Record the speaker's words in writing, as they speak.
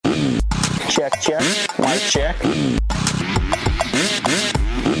check, check. Mic check.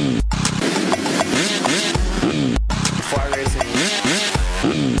 Fly racing.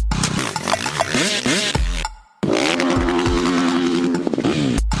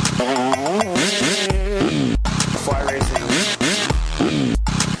 Fly racing. Fly racing.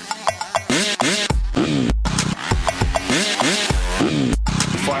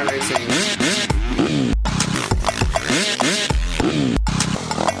 Fly racing.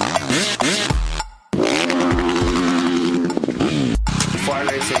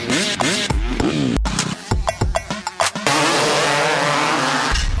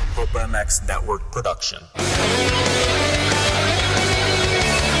 MX Network production.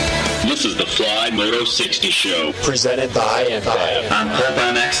 This is the Fly Moto 60 Show, Presented by NFAB. on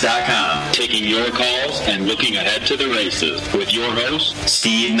PulpMX.com, taking your calls and looking ahead to the races with your host,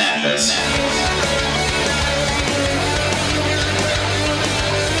 Steve Matthes.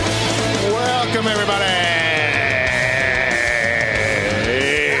 Welcome, everybody.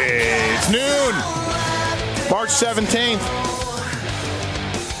 It's noon, March 17th.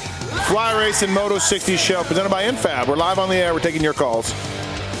 Fly Racing Moto 60 Show, presented by NFAB. We're live on the air. We're taking your calls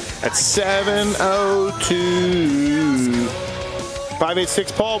at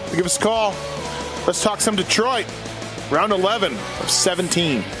 702-586-PULP. Give us a call. Let's talk some Detroit. Round 11 of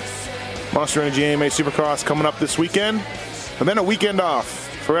 17. Monster Energy AMA Supercross coming up this weekend. And then a weekend off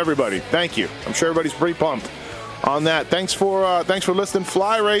for everybody. Thank you. I'm sure everybody's pretty pumped on that. Thanks for listening.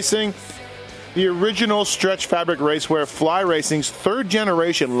 Fly Racing, the original stretch fabric racewear. Fly Racing's third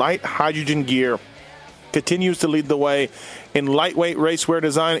generation light hydrogen gear continues to lead the way in lightweight racewear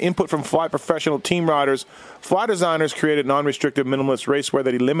design. Input from Fly professional team riders. Fly designers created non-restrictive minimalist racewear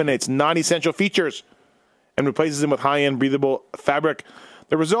that eliminates non-essential features and replaces them with high-end breathable fabric.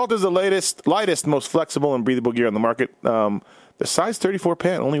 The result is the lightest, most flexible and breathable gear on the market. The size 34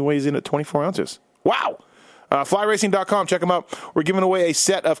 pant only weighs in at 24 ounces. Wow! FlyRacing.com, check them out. We're giving away a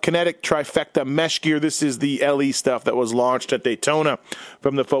set of Kinetic Trifecta mesh gear. This is the LE stuff that was launched at Daytona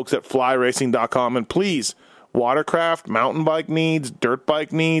from the folks at FlyRacing.com. And please, watercraft, mountain bike needs, dirt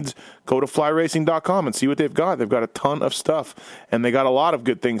bike needs, go to FlyRacing.com and see what they've got. They've got a ton of stuff, and they got a lot of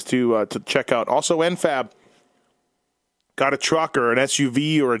good things to check out. Also, NFAB, got a truck or an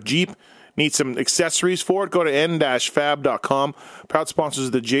SUV or a Jeep, need some accessories for it, go to n-fab.com. Proud sponsors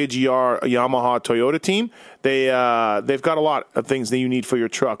of the JGR Yamaha Toyota team. They've got a lot of things that you need for your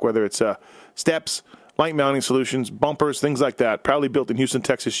truck, whether it's steps, light mounting solutions, bumpers, things like that. Proudly built in Houston,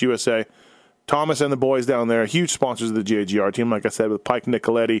 Texas, USA. Thomas and the boys down there, huge sponsors of the JGR team, like I said, with Pike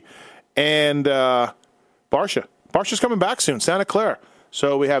Nicoletti and Barsha. Barsha's coming back soon, Santa Clara.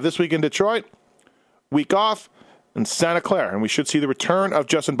 So we have this week in Detroit, week off, in Santa Clara, and we should see the return of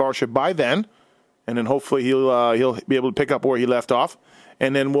Justin Barsha by then, and then hopefully he'll be able to pick up where he left off,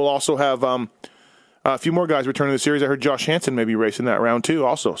 and then we'll also have a few more guys returning to the series. I heard Josh Hansen may be racing that round too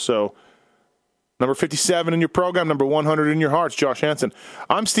also, so number 57 in your program, number 100 in your hearts, Josh Hansen.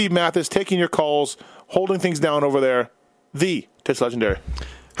 I'm Steve Matthes, taking your calls, holding things down over there, the Tits Legendary.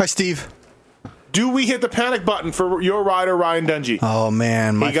 Hi, Steve. Do we hit the panic button for your rider, Ryan Dungey? Oh,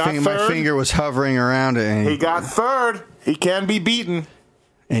 man. My finger was hovering around it. And he got third. He can be beaten.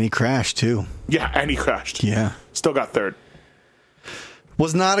 And he crashed, too. Yeah, and he crashed. Yeah. Still got third.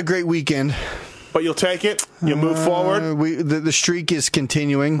 Was not a great weekend. But you'll take it. You move forward. The streak is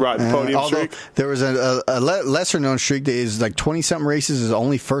continuing. Right, the podium streak. There was a lesser-known streak that is like 20-something races, is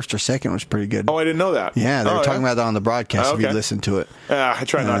only first or second, was pretty good. Oh, I didn't know that. Yeah, they were talking about that on the broadcast if you listen to it. I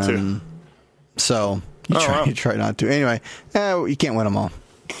try not to. So you try not to. Anyway, you can't win them all.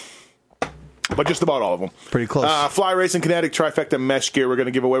 But just about all of them. Pretty close. Fly Racing Kinetic Trifecta mesh gear we're going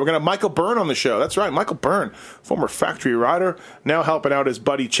to give away. We're going to have Michael Byrne on the show. That's right, Michael Byrne, former factory rider, now helping out his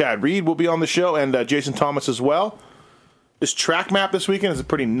buddy Chad Reed will be on the show, and Jason Thomas as well. This track map this weekend is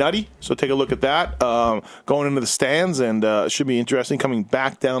pretty nutty, so take a look at that. Going into the stands, and it should be interesting. Coming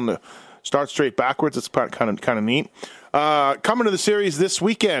back down the start straight backwards, it's kind of neat. Coming to the series this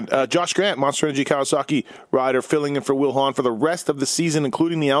weekend, Josh Grant, Monster Energy Kawasaki rider, filling in for Will Hahn for the rest of the season,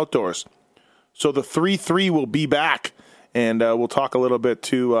 including the outdoors. So the 3-3 will be back, and we'll talk a little bit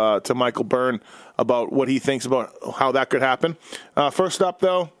to Michael Byrne about what he thinks about how that could happen. First up,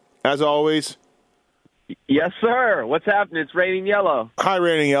 though, as always. Yes, sir. What's happening? It's Raining Yellow. Hi,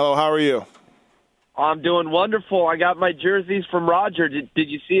 Raining Yellow. How are you? I'm doing wonderful. I got my jerseys from Roger. Did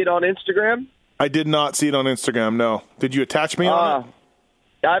you see it on Instagram? I did not see it on Instagram, no. Did you attach me on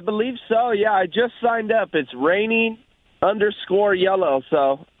it? I believe so, yeah. I just signed up. It's Raining_Yellow.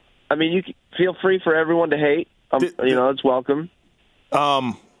 So, I mean, you can feel free for everyone to hate. It's welcome.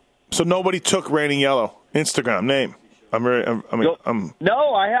 So nobody took Raining Yellow Instagram name?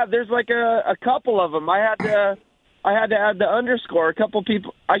 No, I have. There's like a couple of them. I had to add the underscore. A couple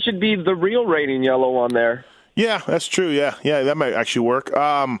people. I should be the real Raining Yellow on there. Yeah, that's true. Yeah, that might actually work.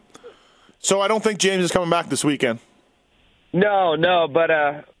 So I don't think James is coming back this weekend. No, but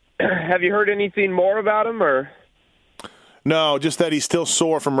have you heard anything more about him or? No, just that he's still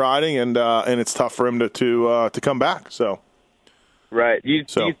sore from riding, and it's tough for him to come back. So, right. Do you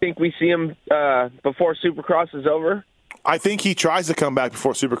think we see him before Supercross is over? I think he tries to come back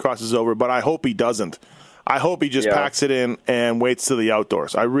before Supercross is over, but I hope he doesn't. I hope he just packs it in and waits till the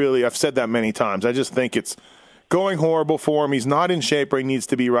outdoors. I've said that many times. I just think it's going horrible for him. He's not in shape where he needs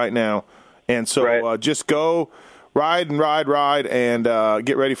to be right now, and so just go. Ride, and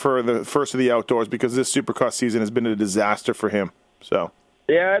get ready for the first of the outdoors because this Supercross season has been a disaster for him. So,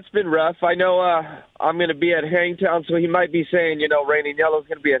 yeah, it's been rough. I know I'm going to be at Hangtown, so he might be saying, Raining Yellow's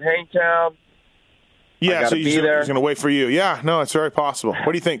going to be at Hangtown. Yeah, so he's going to wait for you. Yeah, no, it's very possible.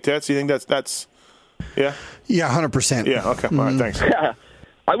 What do you think, Tits? You think that's yeah? Yeah, 100%. Yeah, okay. All right, thanks.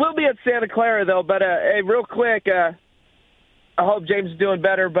 I will be at Santa Clara, though, but hey, real quick, I hope James is doing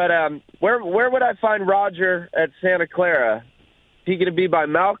better, but where would I find Roger at Santa Clara? Is he going to be by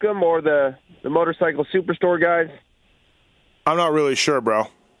Malcolm or the Motorcycle Superstore guys? I'm not really sure, bro.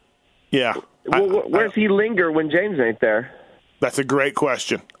 Yeah. Well, where's he linger when James ain't there? That's a great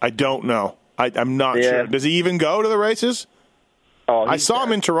question. I don't know. I'm not sure. Does he even go to the races? Oh, I saw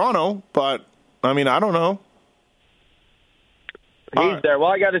him in Toronto, but, I don't know. He's there. Well,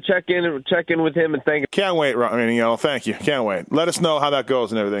 I got to check in with him and thank him. Can't wait, thank you. Can't wait. Let us know how that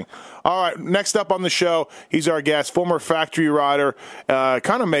goes and everything. All right, next up on the show, he's our guest, former factory rider,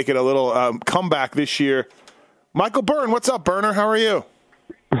 kind of making a little comeback this year. Michael Byrne, what's up, Burner? How are you?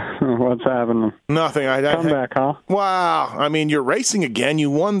 What's happening? Nothing. Comeback, huh? Wow. You're racing again. You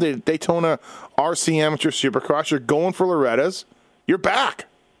won the Daytona RC Amateur Supercross. You're going for Loretta's. You're back.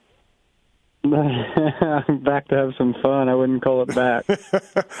 I'm back to have some fun. I wouldn't call it back.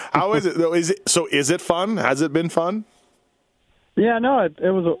 How is it though? Is it fun? Has it been fun? Yeah, no,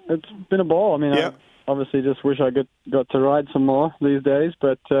 it's been a ball. I obviously just wish I got to ride some more these days,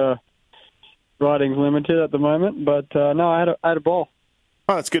 but riding's limited at the moment. But no, I had a ball.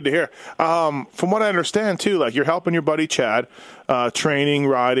 Oh, that's good to hear. From what I understand too, like you're helping your buddy Chad, training,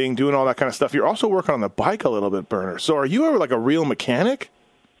 riding, doing all that kind of stuff. You're also working on the bike a little bit, Burner. So are you ever like a real mechanic?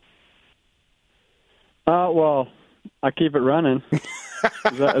 Well, I keep it running. Is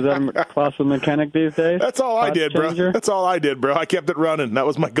that a class of mechanic these days? That's all I did, bro. That's all I did, bro. I kept it running. That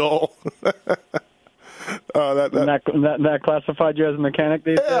was my goal. That classified you as a mechanic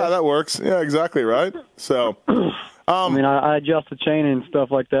these days? Yeah, that works. Yeah, exactly right. So, I adjust the chain and stuff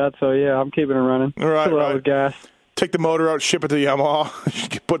like that. So yeah, I'm keeping it running. Right, fill it out with gas. Take the motor out, ship it to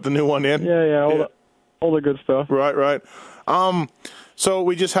Yamaha. Put the new one in. Yeah, all the good stuff. Right. So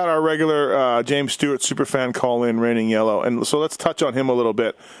we just had our regular James Stewart superfan call in, Raining Yellow, and so let's touch on him a little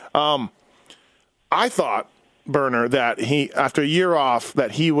bit. I thought, Burner, that he, after a year off,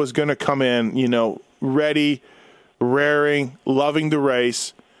 that he was going to come in, ready, raring, loving the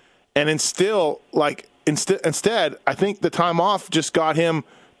race, and instead, I think the time off just got him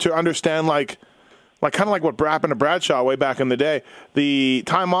to understand, kind of like what happened to Bradshaw way back in the day. The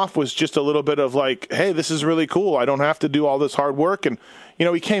time off was just a little bit of like, hey, this is really cool. I don't have to do all this hard work. And,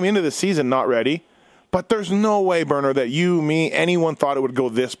 he came into the season not ready. But there's no way, Burner, that you, me, anyone thought it would go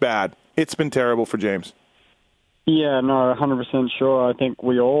this bad. It's been terrible for James. Yeah, no, 100% sure. I think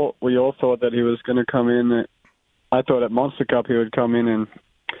we all thought that he was going to come in. I thought at Monster Cup he would come in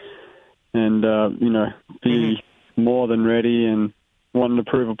and be more than ready and wanting to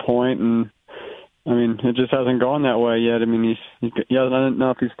prove a point. And it just hasn't gone that way yet. I don't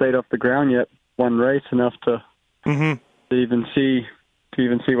know if he's stayed off the ground yet, one race enough to even see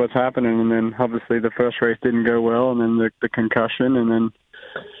what's happening. And then obviously the first race didn't go well, and then the concussion, and then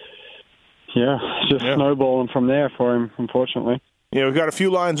snowballing from there for him, unfortunately. Yeah, we've got a few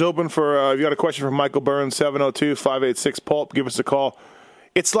lines open for. If you got a question from Michael Burns, 702-586-PULP. Give us a call.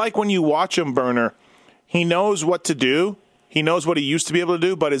 It's like when you watch him, Burner, he knows what to do. He knows what he used to be able to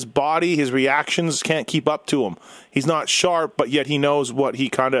do, but his body, his reactions can't keep up to him. He's not sharp, but yet he knows what he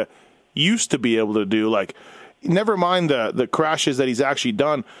kind of used to be able to do. Like, never mind the crashes that he's actually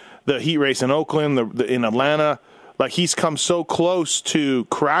done, the heat race in Oakland, in Atlanta. Like, he's come so close to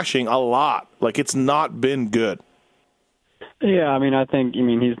crashing a lot. Like, it's not been good. Yeah, I think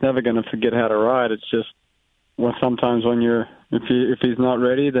he's never going to forget how to ride. It's just sometimes when if he's not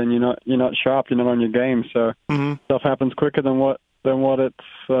ready, then you're not sharp, you're not on your game. So stuff happens quicker than what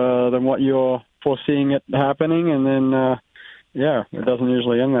you're foreseeing it happening, and then it doesn't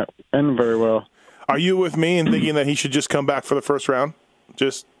usually end very well. Are you with me in thinking that he should just come back for the first round?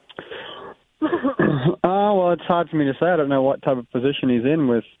 Just. Well, it's hard for me to say. I don't know what type of position he's in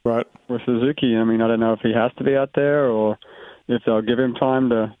with Suzuki. I mean, I don't know if he has to be out there or if they'll give him time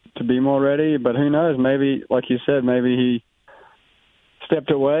to be more ready. But who knows? Maybe, like you said, maybe he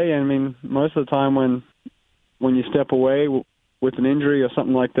stepped away. I mean, most of the time when you step away with an injury or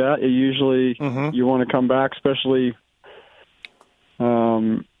something like that, it usually you want to come back, especially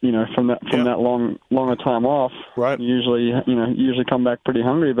from that longer time off. Right. Usually come back pretty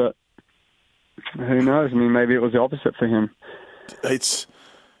hungry, but who knows? I mean, maybe it was the opposite for him. It's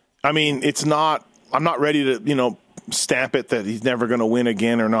not. I'm not ready to stamp it that he's never going to win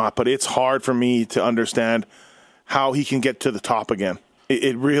again or not, but it's hard for me to understand how he can get to the top again.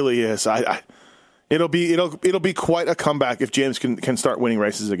 It really is. It'll be quite a comeback if James can start winning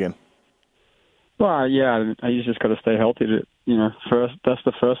races again. Well, yeah, he's just got to stay healthy. First, that's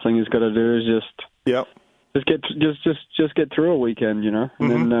the first thing he's got to do is just get through a weekend, and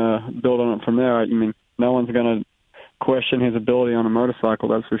then build on it from there. I mean, no one's going to question his ability on a motorcycle,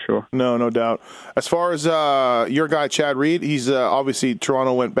 that's for sure. No doubt. As far as your guy Chad Reed, he's obviously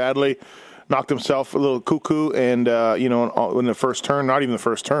Toronto went badly, knocked himself a little cuckoo, and in the first turn, not even the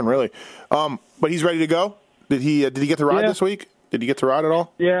first turn really, but he's ready to go. Did he get to ride this week? Did he get to ride at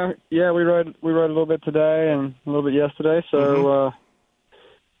all? Yeah, we rode a little bit today and a little bit yesterday, so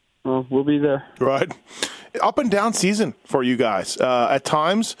we'll be there. Right. Up and down season for you guys. At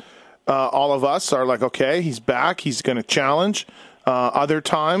times, all of us are like, okay, he's back, he's going to challenge. Other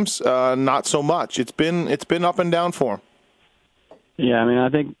times, not so much. It's been up and down for him. Yeah, I mean, I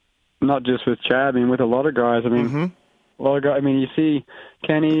think not just with Chad. I mean, with a lot of guys. I mean, a lot of guys. I mean, you see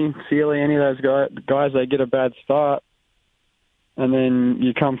Kenny, Sealy, any of those guys, they get a bad start, and then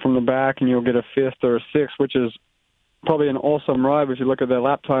you come from the back and you'll get a fifth or a sixth, which is probably an awesome ride if you look at their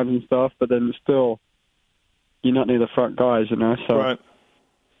lap times and stuff. But then still, you're not near the front guys, So. Right.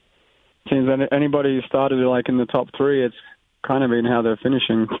 Seems that anybody who started like in the top three, it's kind of been how they're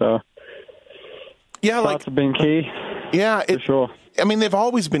finishing. So, starts have been key. Yeah, for sure. I mean, they've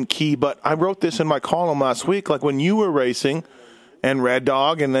always been key, but I wrote this in my column last week. Like when you were racing, and Red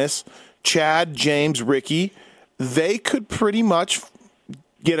Dog and this, Chad, James, Ricky, they could pretty much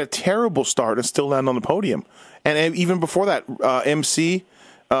get a terrible start and still land on the podium. And even before that, MC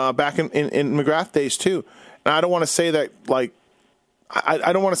back in McGrath days too. And I don't want to say that like.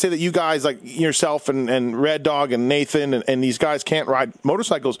 I don't want to say that you guys like yourself and Red Dog and Nathan and these guys can't ride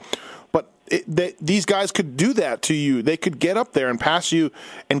motorcycles, but these guys could do that to you. They could get up there and pass you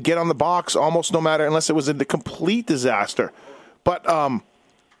and get on the box almost no matter, unless it was a complete disaster. But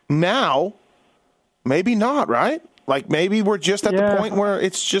now, maybe not, right? Like maybe we're just at the point where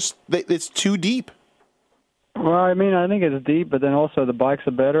it's too deep. Well, I mean, I think it's deep, but then also the bikes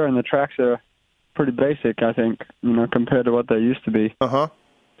are better and the tracks are pretty basic, I think, compared to what they used to be. I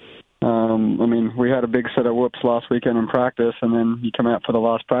mean, we had a big set of whoops last weekend in practice, and then you come out for the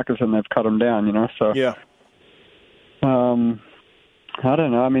last practice and they've cut them down, So, yeah. I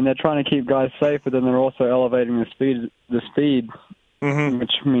don't know. I mean, they're trying to keep guys safe, but then they're also elevating the speed,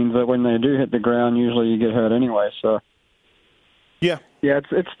 which means that when they do hit the ground, usually you get hurt anyway. So, yeah,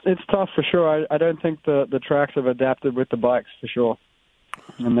 it's tough for sure. I don't think the tracks have adapted with the bikes for sure.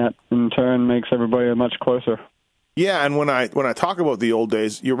 And that, in turn, makes everybody much closer. Yeah, and when I talk about the old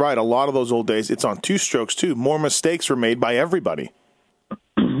days, you're right. A lot of those old days, it's on two strokes, too. More mistakes were made by everybody.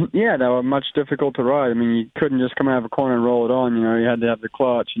 Yeah, they were much difficult to ride. I mean, you couldn't just come out of a corner and roll it on. You had to have the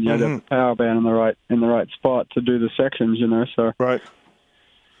clutch, and you had to have the power band in the right spot to do the sections, So right.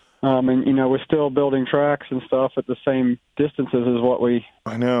 And, we're still building tracks and stuff at the same distances as what we're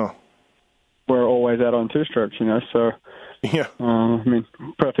always at on two strokes, So... Yeah. I mean,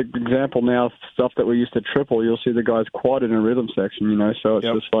 perfect example now, stuff that we used to triple, you'll see the guys quad in a rhythm section, So it's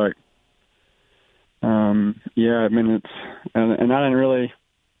just like, I mean, it's, and I don't really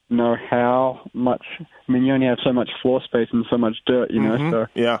know how much, I mean, you only have so much floor space and so much dirt, So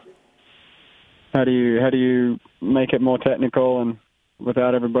yeah. How do you make it more technical and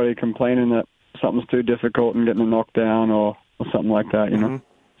without everybody complaining that something's too difficult and getting knocked down or something like that,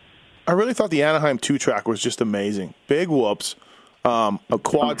 I really thought the Anaheim 2-track was just amazing. Big whoops. A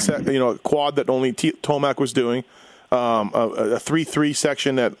quad quad that only Tomac was doing. A 3-3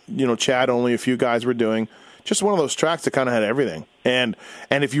 section that, Chad, only a few guys were doing. Just one of those tracks that kind of had everything. And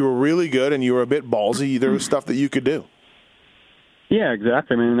if you were really good and you were a bit ballsy, there was stuff that you could do. Yeah,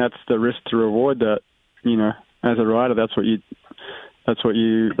 exactly. I mean, that's the risk to reward that, as a rider, that's what you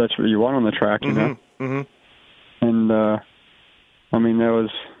want on the track, And, I mean, there was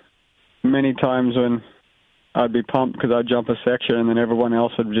many times when I'd be pumped because I'd jump a section, and then everyone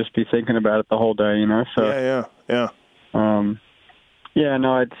else would just be thinking about it the whole day, you know. So yeah.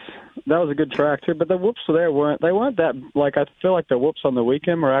 That was a good track too. But the whoops weren't that like, I feel like the whoops on the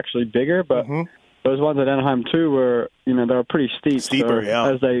weekend were actually bigger, but those ones at Anaheim too were, you know, they were pretty steep. Steeper, so yeah.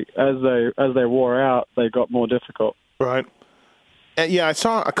 As they wore out, they got more difficult. Right. And I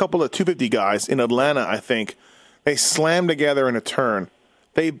saw a couple of 250 guys in Atlanta, I think. They slammed together in a turn.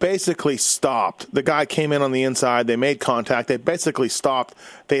 They basically stopped. The guy came in on the inside. They made contact. They basically stopped.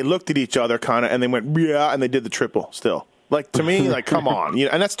 They looked at each other kind of, and they went, yeah, and they did the triple still. Like, to me, like, come on. You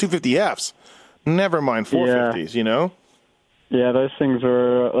know, and that's 250Fs. Never mind 450s, you know? Yeah, those things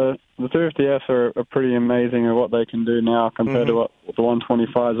are the 250Fs are pretty amazing at what they can do now compared to what the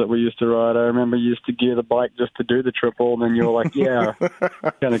 125s that we used to ride. I remember you used to gear the bike just to do the triple, and then you were like, "Yeah,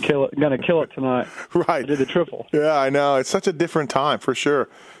 gonna kill it tonight." Right, do the triple. Yeah, I know. It's such a different time for sure.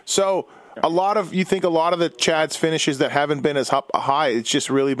 So, you think a lot of the Chad's finishes that haven't been as high, it's just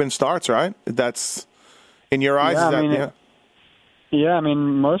really been starts, right? That's in your eyes. Yeah, I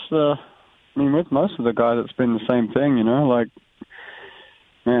mean, with most of the guys, it's been the same thing, you know, like,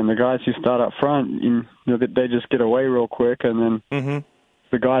 man, the guys who start up front, you know, they just get away real quick, and then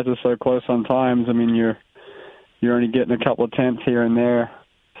the guys are so close on times. I mean, you're only getting a couple of tenths here and there,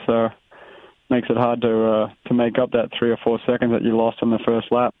 so it makes it hard to make up that 3 or 4 seconds that you lost on the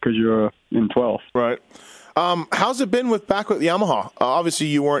first lap because you were in 12th. Right. How's it been back with Yamaha? Obviously,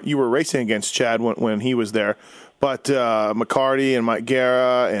 you were racing against Chad when he was there. But McCarty and Mike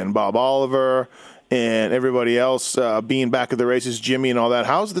Guerra and Bob Oliver and everybody else being back at the races, Jimmy and all that.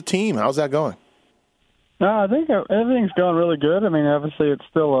 How's the team? How's that going? No, I think everything's going really good. I mean, obviously it's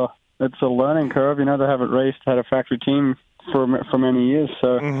still a learning curve. You know, they haven't had a factory team for many years,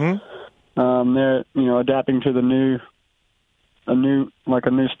 so they're, you know, adapting to a new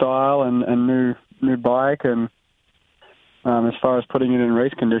style and new bike, and as far as putting it in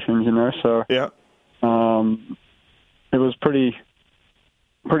race conditions, you know. So yeah. It was pretty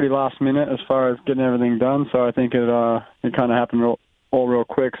last minute as far as getting everything done. So I think it kind of happened real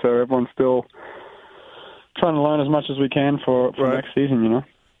quick. So everyone's still trying to learn as much as we can for next season, you know.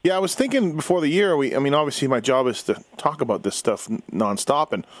 Yeah, I was thinking before the year. Obviously my job is to talk about this stuff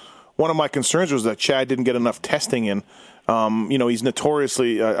nonstop, and one of my concerns was that Chad didn't get enough testing in. You know, he's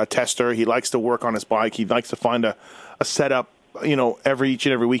notoriously a tester. He likes to work on his bike. He likes to find a setup, you know, each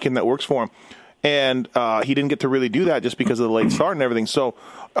and every weekend that works for him. And he didn't get to really do that just because of the late start and everything. So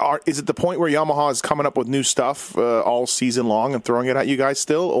is it the point where Yamaha is coming up with new stuff all season long and throwing it at you guys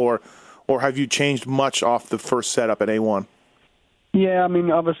still? Or have you changed much off the first setup at A1? Yeah, I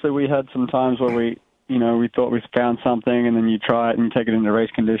mean, obviously we had some times where we thought we found something, and then you try it and you take it into race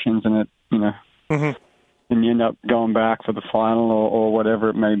conditions, and it, you know, and you end up going back for the final or whatever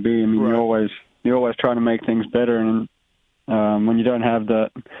it may be. I mean, you're always trying to make things better, and when you don't have the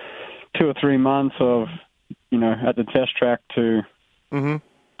 2 or 3 months of, you know, at the test track to go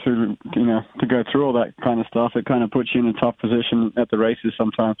through all that kind of stuff, it kind of puts you in a tough position at the races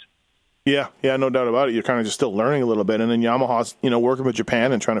sometimes. Yeah, no doubt about it. You're kind of just still learning a little bit, and then Yamaha's, you know, working with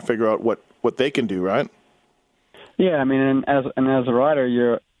Japan and trying to figure out what they can do, right? Yeah, I mean, and as a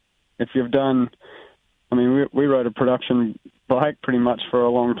rider, if you've done, I mean, we rode a production bike pretty much for a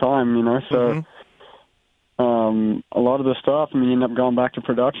long time, you know, so. A lot of the stuff, I mean, you end up going back to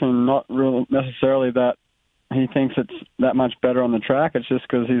production, not really necessarily that he thinks it's that much better on the track. It's just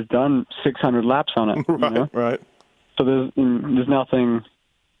because he's done 600 laps on it. Right, you know? Right. So there's nothing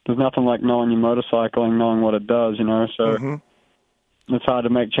like knowing your motorcycle and knowing what it does, you know. So it's hard to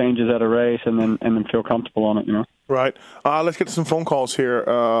make changes at a race and then feel comfortable on it, you know. Right. Let's get to some phone calls here.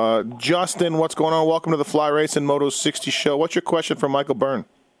 Justin, what's going on? Welcome to the Fly Racing Moto 60 show. What's your question for Michael Byrne?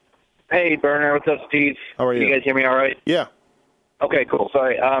 Hey, Burner. What's up, Steve? How are you? Can you guys hear me all right? Yeah. Okay, cool.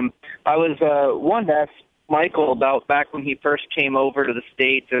 Sorry. I was wanting to ask Michael about back when he first came over to the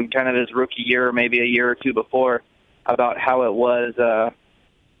States and kind of his rookie year, maybe a year or two before, about how it was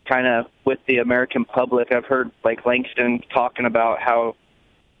kind of with the American public. I've heard, like, Langston talking about how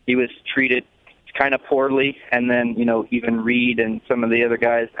he was treated kind of poorly, and then, you know, even Reed and some of the other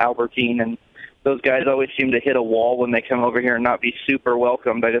guys, Albertine, and those guys always seem to hit a wall when they come over here and not be super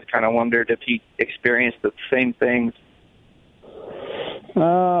welcomed. I just kind of wondered if he experienced the same things.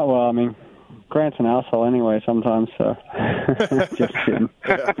 Well, I mean, Grant's an asshole anyway sometimes, so just kidding.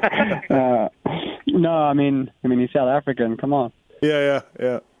 No, I mean he's South African. Come on. Yeah.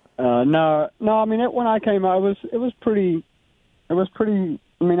 No. I mean, when I came out, it was pretty. I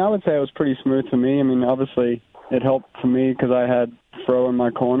mean, I would say it was pretty smooth for me. I mean, obviously it helped for me because I had Fro in my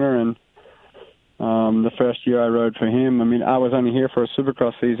corner, and the first year I rode for him, I mean, I was only here for a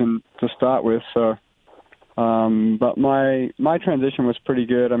Supercross season to start with, so But my transition was pretty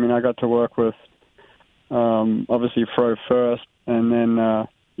good. I mean, I got to work with obviously Fro first, and then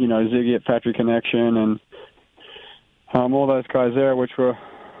Ziggy at Factory Connection, and all those guys there, which were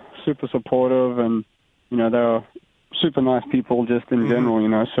super supportive, and they were super nice people just in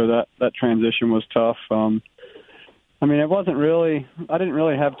general. So that transition was tough. I mean, I didn't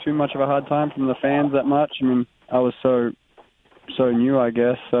really have too much of a hard time from the fans that much. I mean, I was so new, I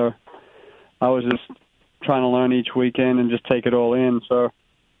guess. So I was just trying to learn each weekend and just take it all in. So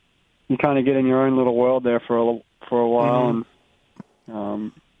you kind of get in your own little world there for a while.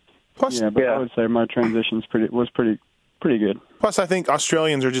 And Plus, I would say my transition's was pretty good. Plus, I think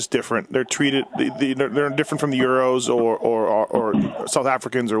Australians are just different. They're treated they're different from the Euros or South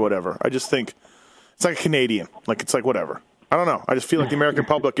Africans or whatever. I just think it's like a Canadian. Like, it's like whatever. I don't know. I just feel like the American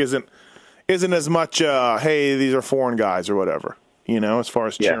public isn't as much, hey, these are foreign guys or whatever, as far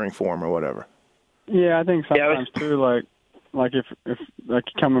as cheering for them or whatever. Yeah, I think sometimes too, like if like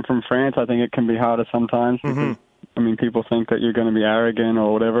coming from France, I think it can be harder sometimes because, I mean, people think that you're going to be arrogant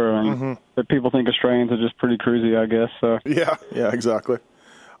or whatever, and but people think Australians are just pretty cruisy, I guess. So Yeah, exactly.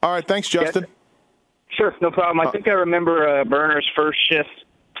 All right, thanks, Justin. Sure, no problem. I think I remember Burner's first shift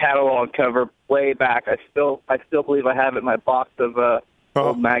catalog cover way back. I still believe I have it in my box of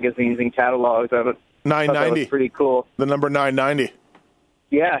old magazines and catalogs of it. 990. That was pretty cool. The number 990.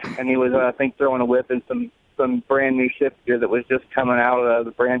 Yeah, and he was, I think, throwing a whip in some brand new shift gear that was just coming out.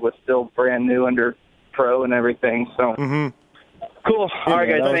 The brand was still brand new under Pro and everything. So cool. All right,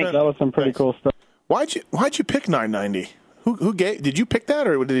 guys. Thanks. That was some pretty cool stuff. Why'd you pick 990? Who did you pick that,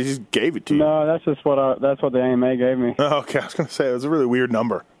 or did he just gave it to you? No, that's just that's what the AMA gave me. Oh, okay, I was going to say it was a really weird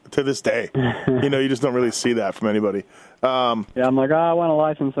number to this day. You just don't really see that from anybody. I'm like, I want a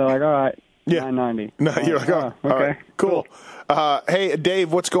license. They're like, all right, yeah, 990. No, you're like, okay, all right, cool. Hey,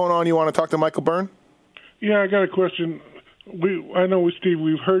 Dave, what's going on? You want to talk to Michael Byrne? Yeah, I got a question. I know, Steve,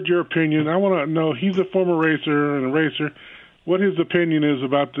 we've heard your opinion. I want to know, he's a former racer and a racer, what his opinion is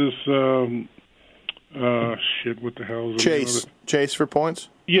about this. What the hell is it? Chase for points?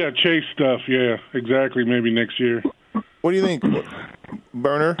 Yeah, chase stuff. Yeah, exactly. Maybe next year. What do you think,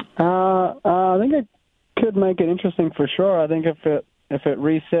 Burner? I think it could make it interesting for sure. I think if it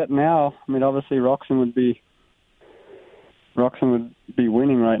reset now, I mean, obviously Roxon would be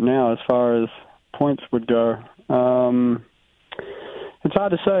winning right now as far as points would go. It's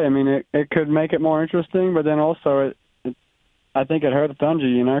hard to say. I mean, it could make it more interesting, but then also I think it hurts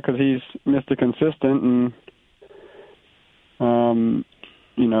Dungey, because he's Mr. Consistent, and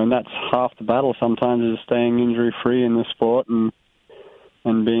and that's half the battle sometimes, is staying injury free in the sport and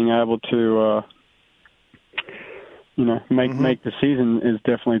being able to make the season is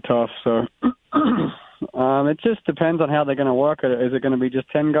definitely tough. So it just depends on how they're going to work it. Is it going to be just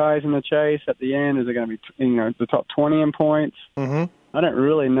 10 guys in the chase at the end? Is it going to be the top 20 in points? I don't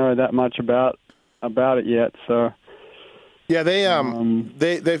really know that much about it yet. So yeah, they I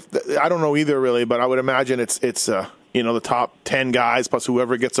don't know either really, but I would imagine it's the top 10 guys plus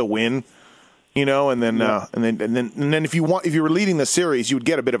whoever gets a win. And then if you were leading the series, you would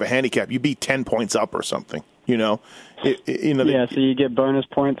get a bit of a handicap. You beat 10 points up or something. So you get bonus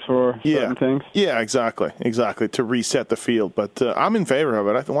points for certain things. Yeah, exactly, to reset the field. But I'm in favor of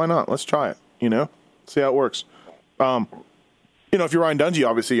it. Why not? Let's try it. See how it works. If you're Ryan Dungey,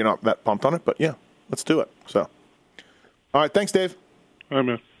 obviously you're not that pumped on it, but yeah, let's do it. So, all right, thanks, Dave. Hi,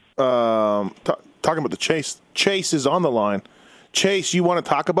 man. Talking about the chase. Chase is on the line. Chase, you want to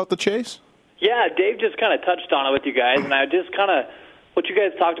talk about the chase? Yeah, Dave just kind of touched on it with you guys, and I just kind of what you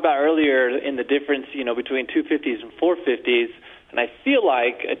guys talked about earlier in the difference, between 250s and 450s, and I feel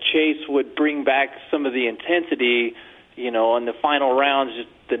like a chase would bring back some of the intensity, in the final rounds, just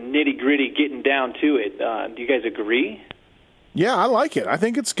the nitty-gritty getting down to it. Do you guys agree? Yeah, I like it. I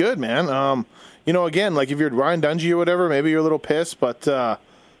think it's good, man. Again, like if you're Ryan Dungey or whatever, maybe you're a little pissed, but sure.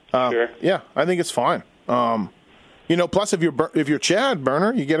 Yeah, I think it's fine. Plus if you're Chad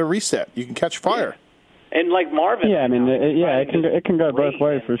Burner, you get a reset. You can catch fire. And like Marvin. Yeah, I mean, it can go both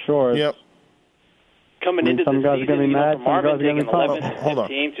ways for sure. Yep. Coming into some the guys season, are going to be mad. Marvin taking 11th and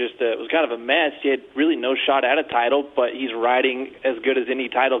 15th, it was kind of a mess. He had really no shot at a title, but he's riding as good as any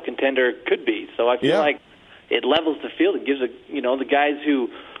title contender could be. So I feel like it levels the field. It gives the guys who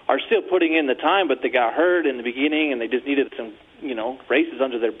are still putting in the time, but they got hurt in the beginning and they just needed some races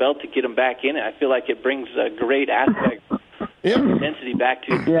under their belt to get them back in it. I feel like it brings a great aspect. Intensity back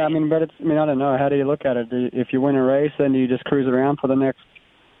to I mean, I don't know. How do you look at it? If you win a race, then do you just cruise around for the next,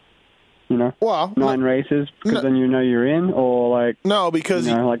 9 races because then you're in, or like no, because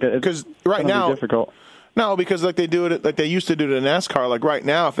it's right now difficult. No, because like they used to do it in NASCAR. Like right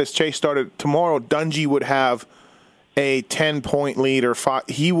now, if this chase started tomorrow, Dungey would have a 10-point lead or 5.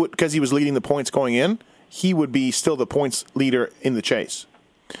 He would, because he was leading the points going in. He would be still the points leader in the chase.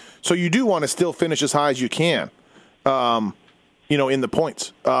 So you do want to still finish as high as you can, in the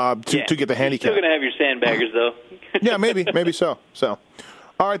points to get the handicap. You're still going to have your sandbaggers, though. Yeah, maybe so. So,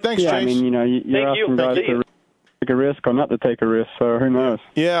 all right, thanks, yeah, Chase. I mean, you're asking guys to take a risk or not to take a risk, so who knows?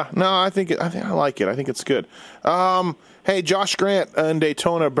 Yeah, no, I think I like it. I think it's good. Hey, Josh Grant in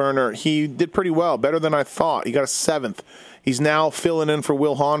Daytona, Burner, he did pretty well, better than I thought. He got a 7th. He's now filling in for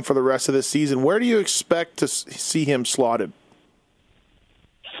Will Hahn for the rest of the season. Where do you expect to see him slotted?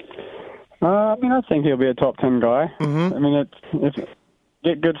 I think he'll be a top 10 guy. Mm-hmm. I mean, if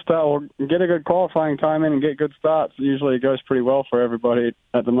get good start or get a good qualifying time in and get good starts, usually it goes pretty well for everybody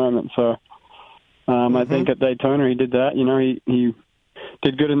at the moment. So I think at Daytona he did that. He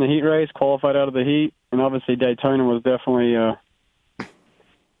did good in the heat race, qualified out of the heat, and obviously Daytona was definitely a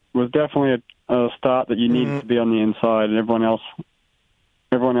start that you needed to be on the inside, and everyone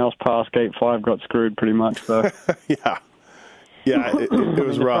else past gate 5 got screwed pretty much. So yeah, it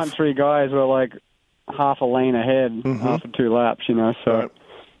was the rough. front 3 guys were like half a lane ahead after 2 laps, So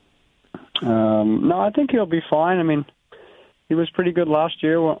no, I think he'll be fine. I mean, he was pretty good last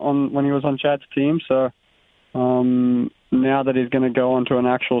year when he was on Chad's team. So now that he's going to go onto an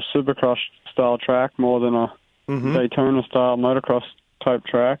actual Supercross style track more than a Daytona style motocross type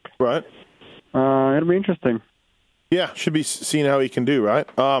track, right? It'll be interesting. Yeah, should be seeing how he can do, right?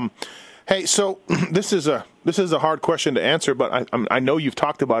 Hey, so this is a hard question to answer, but I know you've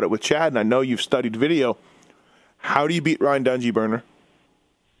talked about it with Chad, and I know you've studied video. How do you beat Ryan Dungey, Burner?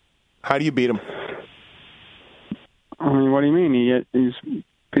 How do you beat him? I mean, what do you mean? He's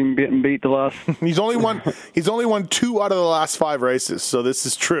been getting beat the last. He's only won 2 out of the last 5 races, so this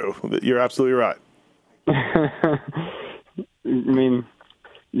is true. You're absolutely right. I mean,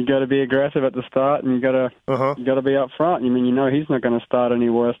 you got to be aggressive at the start, and you got to be up front. I mean, he's not going to start any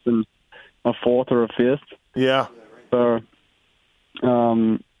worse than a 4th or a 5th. Yeah. So, I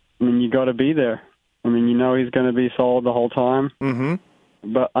mean, you got to be there. I mean, he's going to be solid the whole time.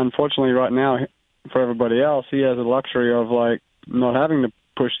 Mm-hmm. But unfortunately, right now, for everybody else, he has the luxury of not having to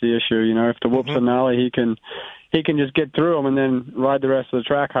push the issue. If the whoops are gnarly, he can just get through them and then ride the rest of the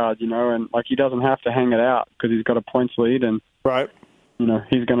track hard. And he doesn't have to hang it out because he's got a points lead and right.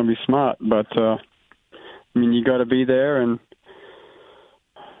 He's going to be smart. But I mean, you got to be there and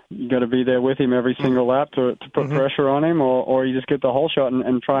you got to be there with him every single lap to put pressure on him, or you just get the whole shot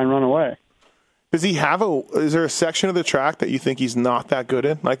and try and run away. Does he have is there a section of the track that you think he's not that good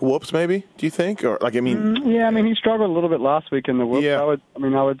in? Like whoops, maybe? Do you think? Or yeah, I mean, he struggled a little bit last week in the whoops. Yeah. I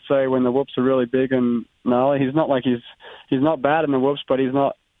would say when the whoops are really big and gnarly, he's not he's not bad in the whoops, but he's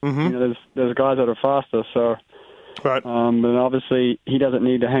not. There's guys that are faster, so. Right. But obviously he doesn't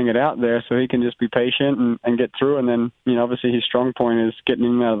need to hang it out there, so he can just be patient and get through. And then obviously his strong point is getting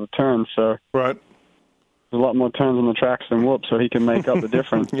in and out of the turns. So right. There's a lot more turns on the tracks than whoops, so he can make up the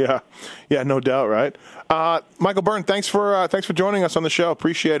difference. Yeah, no doubt, right? Michael Byrne, thanks for joining us on the show.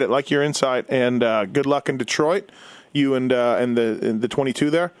 Appreciate it. Like your insight, and good luck in Detroit, you and the 22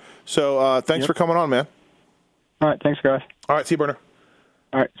 there. So thanks for coming on, man. All right, thanks, guys. All right, see you, Burner.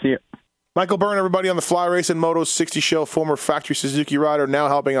 All right, see you. Michael Byrne, everybody on the Fly Racing Motos 60 show, former factory Suzuki rider, now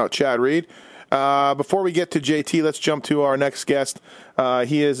helping out Chad Reed. Before we get to JT, let's jump to our next guest.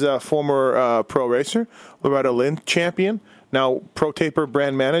 He is a former pro racer, Loretta Lynn champion, now Pro Taper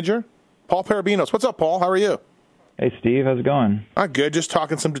brand manager, Paul Parabinos. What's up, Paul? How are you? Hey, Steve. How's it going? Good. Just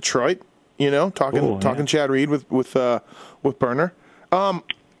talking some Detroit. Talking Chad Reed with Burner.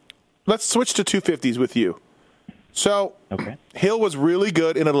 Let's switch to 250s with you. So okay. Hill was really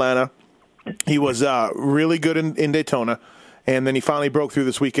good in Atlanta. He was really good in Daytona. And then he finally broke through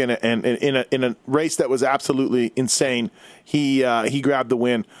this weekend, and in a race that was absolutely insane, he grabbed the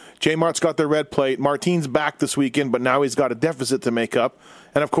win. J Mart's got the red plate. Martine's back this weekend, but now he's got a deficit to make up.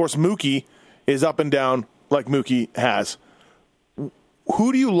 And, of course, Mookie is up and down like Mookie has.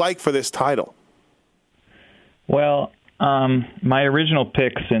 Who do you like for this title? Well, my original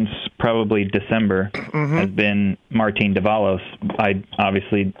pick since probably December has been Martin Davalos. I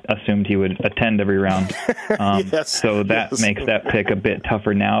obviously assumed he would attend every round. So that makes that pick a bit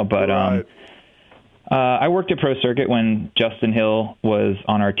tougher now. But right. I worked at Pro Circuit when Justin Hill was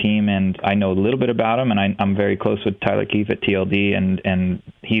on our team, and I know a little bit about him, and I'm very close with Tyler Keefe at TLD, and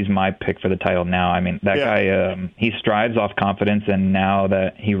he's my pick for the title now. I mean, that guy, he strives off confidence, and now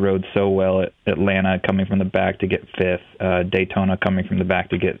that he rode so well at Atlanta coming from the back to get 5th, Daytona coming from the back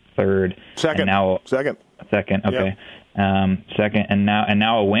to get 3rd. Second. And now, Second. Okay. second, and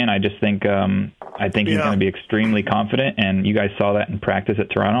now a win. I just think he's going to be extremely confident, and you guys saw that in practice at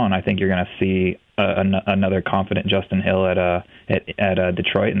Toronto, and I think you're going to see another confident Justin Hill at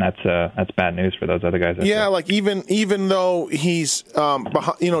Detroit, and that's bad news for those other guys. Yeah, like even though he's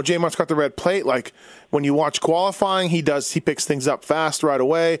J Mart's got the red plate, like when you watch qualifying, he picks things up fast right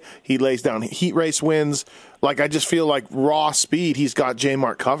away. He lays down heat race wins. Like I just feel like raw speed, he's got J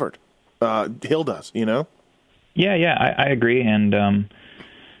Mart covered. Hill does, Yeah, I agree, and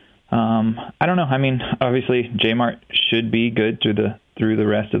I don't know. I mean, obviously, J Mart should be good through the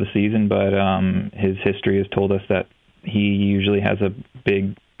rest of the season, but his history has told us that he usually has a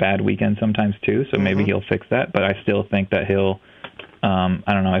big bad weekend sometimes too. So maybe he'll fix that. But I still think that Hill. I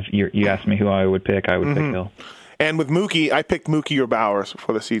don't know if you asked me who I would pick. I would pick Hill. And with Mookie, I picked Mookie or Bowers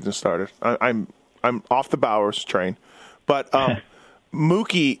before the season started. I'm off the Bowers train, but.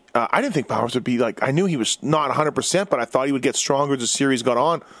 Mookie, I didn't think Bowers would be like, I knew he was not 100%, but I thought he would get stronger as the series got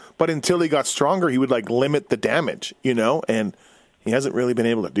on. But until he got stronger, he would limit the damage, and he hasn't really been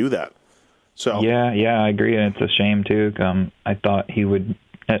able to do that. So Yeah, I agree. And it's a shame too. I thought he would,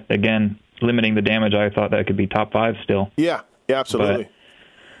 again, limiting the damage, I thought that could be top 5 still. Yeah, absolutely.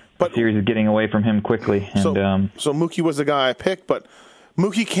 But the series is getting away from him quickly. And, so Mookie was the guy I picked, but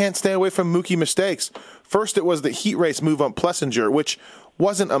Mookie can't stay away from Mookie mistakes. First, it was the heat race move on Plessinger, which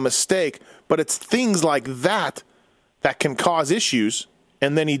wasn't a mistake, but it's things like that can cause issues.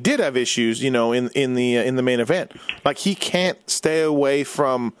 And then he did have issues, in the main event. Like he can't stay away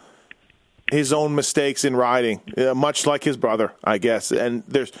from his own mistakes in riding, much like his brother, I guess. And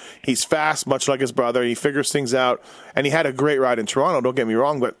he's fast, much like his brother. He figures things out, and he had a great ride in Toronto. Don't get me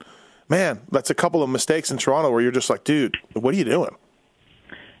wrong, but man, that's a couple of mistakes in Toronto where you're just like, dude, what are you doing?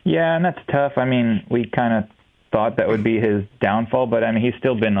 Yeah, and that's tough. I mean, we kind of thought that would be his downfall, but I mean, he's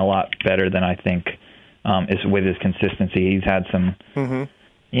still been a lot better than I think is with his consistency. He's had some, I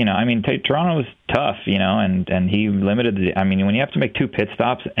mean, Toronto was tough, and he limited when you have to make 2 pit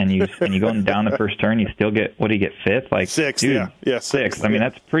stops and you go down the first turn, you still get, what do you get, 5th? Like 6th, dude, yeah, 6th. I mean,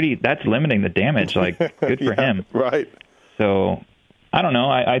 that's limiting the damage. Like, good for him. Right. So, I don't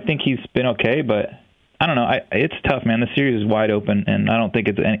know. I think he's been okay, but I don't know. It's tough, man. The series is wide open, and I don't think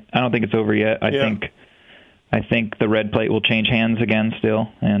it's over yet. I think the red plate will change hands again still,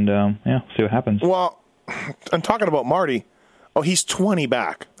 and see what happens. Well, I'm talking about Marty. Oh, he's 20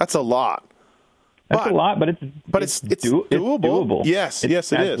 back. That's a lot. That's a lot, but it's doable. It's doable. Yes, it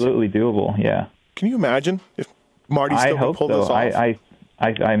is. Absolutely doable. Yeah. Can you imagine if Marty still can pull this off?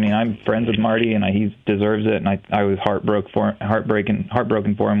 I mean, I'm friends with Marty, and he deserves it. And I was heartbroken for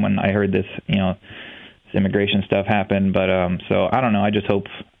him when I heard this, this immigration stuff happened. But so I don't know.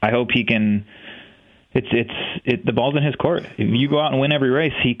 I hope he can. The ball's in his court. If you go out and win every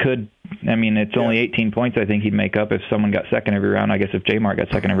race, he could. I mean, it's only 18 points I think he'd make up if someone got second every round. I guess if J Mart got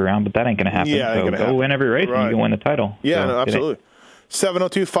second every round, but that ain't going to happen. Yeah, so go win every race and you can win the title. Yeah, so, no, absolutely.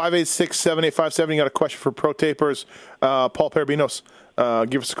 702-586-7857. You got a question for Pro Tapers. Paul Parabinos,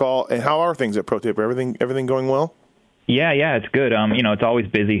 give us a call. And how are things at Pro Taper? Everything going well? Yeah, it's good. It's always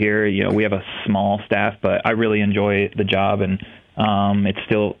busy here. We have a small staff, but I really enjoy the job, and it's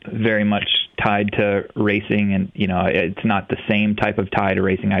still very much tied to racing, and it's not the same type of tie to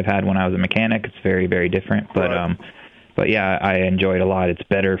racing I've had when I was a mechanic. It's very, very different, but right. But yeah, I enjoy it a lot. It's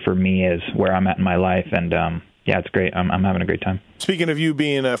better for me as where I'm at in my life, and it's great. I'm having a great time. Speaking of you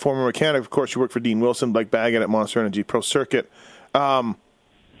being a former mechanic, of course, you work for Dean Wilson, Blake Baggett at Monster Energy Pro Circuit.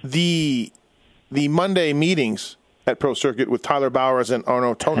 The Monday meetings at Pro Circuit with Tyler Bowers and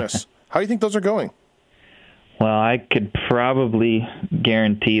Arno Tonis, how do you think those are going? Well, I could probably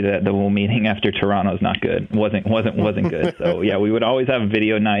guarantee that the whole meeting after Toronto is not good. wasn't good. So yeah, we would always have a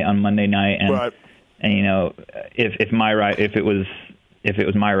video night on Monday night, and right. And if it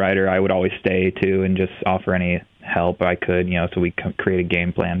was my rider, I would always stay too and just offer any help I could, so we create a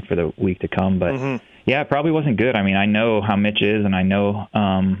game plan for the week to come. But yeah, it probably wasn't good. I mean, I know how Mitch is, and I know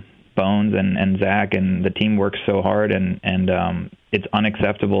Bones and Zach, and the team works so hard, and it's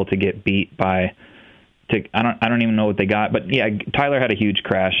unacceptable to get beat by. I don't even know what they got, but yeah, Tyler had a huge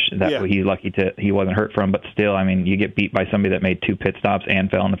crash that he's lucky he wasn't hurt from, but still, I mean, you get beat by somebody that made 2 pit stops and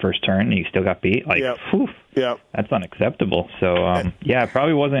fell in the first turn, and you still got beat. Like, that's unacceptable. So it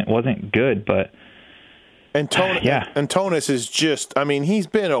probably wasn't good, but and Tonis is just, I mean, he's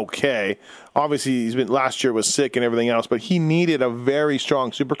been okay. Obviously, last year was sick and everything else, but he needed a very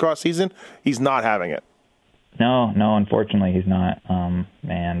strong Supercross season. He's not having it. No, unfortunately, he's not.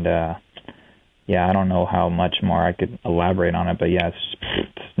 Yeah, I don't know how much more I could elaborate on it, but yeah,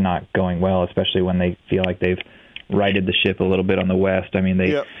 it's not going well, especially when they feel like they've righted the ship a little bit on the West. I mean,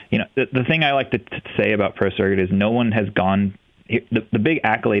 they, the thing I like to say about Pro Circuit is no one has gone. The big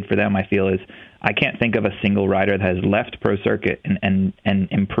accolade for them, I feel, is I can't think of a single rider that has left Pro Circuit and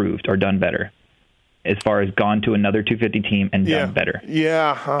improved or done better, as far as gone to another 250 team and done better.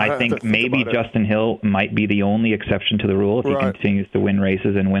 Yeah. I think maybe Justin Hill might be the only exception to the rule if he continues to win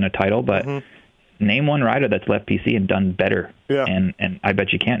races and win a title, but name one rider that's left PC and done better. Yeah. And I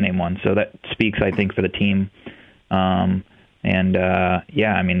bet you can't name one. So that speaks, I think, for the team. I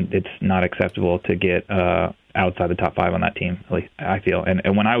mean, it's not acceptable to get outside the top 5 on that team, at least I feel.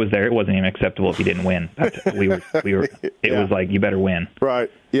 And when I was there, it wasn't even acceptable if you didn't win. It was like, you better win. Right.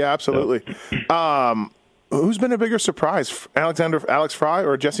 Yeah, absolutely. So. Who's been a bigger surprise, Alex Fry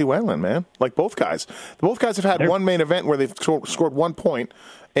or Jesse Whalen, man? Like both guys. Both guys have had one main event where they've scored 1 point,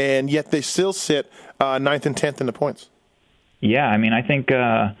 and yet they still sit 9th and 10th in the points. Yeah, I mean, I think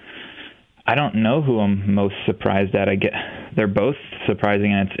I don't know who I'm most surprised at. They're both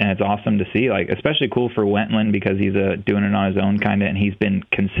surprising, and it's awesome to see. Like, especially cool for Wentland because he's doing it on his own kind of, and he's been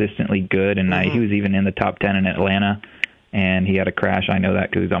consistently good. And he was even in the top 10 in Atlanta, and he had a crash. I know that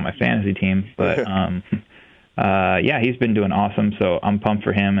because he's on my fantasy team. But he's been doing awesome. So I'm pumped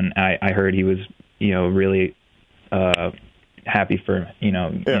for him, and I heard he was really happy for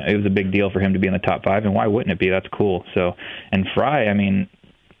it was a big deal for him to be in the top 5, and why wouldn't it be? That's cool. So, and Fry, I mean.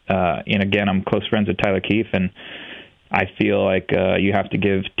 And again, I'm close friends with Tyler Keefe, and I feel like you have to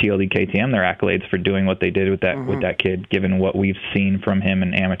give TLD KTM their accolades for doing what they did with that kid, given what we've seen from him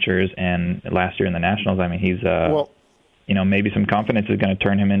in amateurs and last year in the Nationals. I mean, he's maybe some confidence is going to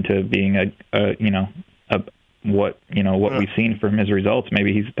turn him into being what we've seen from his results.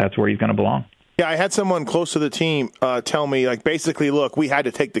 Maybe that's where he's going to belong. Yeah, I had someone close to the team tell me, like, basically, look, we had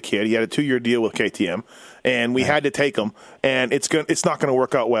to take the kid. He had a 2-year deal with KTM, and we had to take him, and it's not going to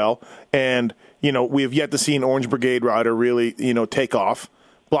work out well. And, we have yet to see an Orange Brigade rider really, take off,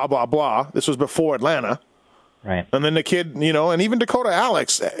 blah, blah, blah. This was before Atlanta. Right. And then the kid, and even Dakota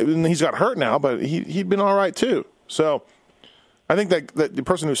Alex, he's got hurt now, but he'd been all right, too. So I think that the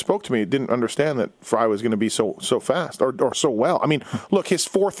person who spoke to me didn't understand that Fry was going to be so fast or so well. I mean, look, his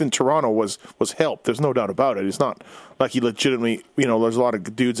 4th in Toronto was helped. There's no doubt about it. It's not like he legitimately, there's a lot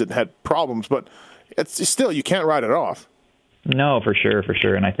of dudes that had problems, but it's still, you can't write it off. No, for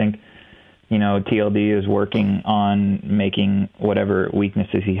sure. And I think, TLD is working on making whatever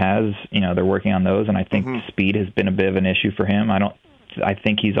weaknesses he has, they're working on those, and I think speed has been a bit of an issue for him. I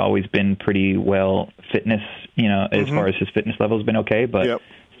think he's always been pretty well fitness, as far as his fitness level has been okay, but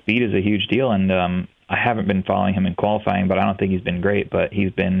speed is a huge deal. And I haven't been following him in qualifying, but I don't think he's been great. But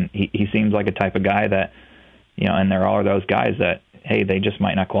he seems like a type of guy that, and there are those guys that, hey, they just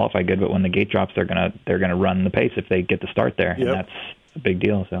might not qualify good, but when the gate drops, they're gonna run the pace if they get the start there, and that's a big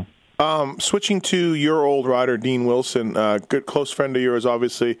deal. So. Switching to your old rider, Dean Wilson, good close friend of yours,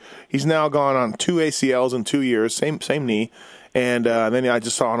 obviously. He's now gone on 2 ACLs in 2 years, same knee. And then I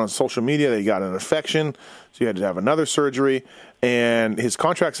just saw on social media that he got an infection, so he had to have another surgery. And his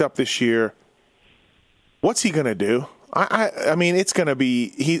contract's up this year. What's he going to do? I mean, it's going to be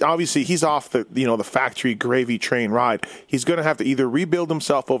he's off the factory gravy train ride. He's going to have to either rebuild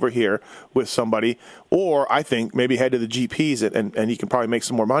himself over here with somebody, or I think maybe head to the GPs and he can probably make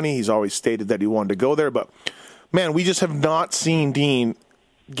some more money. He's always stated that he wanted to go there, but man, we just have not seen Dean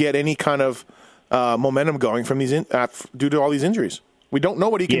get any kind of momentum going from these due to all these injuries. We don't know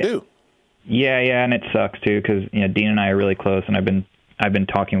what he can do. Yeah, and it sucks too because Dean and I are really close, and I've been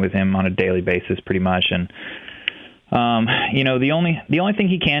talking with him on a daily basis pretty much, and the only thing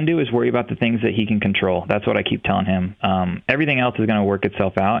he can do is worry about the things that he can control. That's what I keep telling him. Everything else is going to work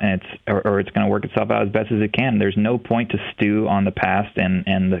itself out, and it's going to work itself out as best as it can. There's no point to stew on the past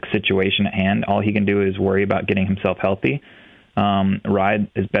and the situation at hand. All he can do is worry about getting himself healthy.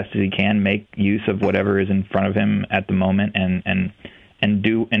 Ride as best as he can, make use of whatever is in front of him at the moment, and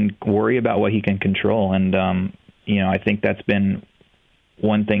worry about what he can control. And I think that's been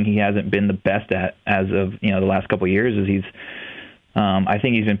one thing he hasn't been the best at as of the last couple of years. Is I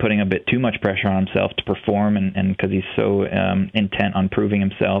think he's been putting a bit too much pressure on himself to perform, and because he's so intent on proving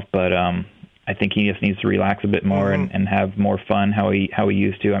himself. But I think he just needs to relax a bit more and have more fun how he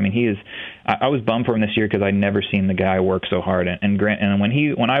used to. I mean, he is. I was bummed for him this year because I'd never seen the guy work so hard. And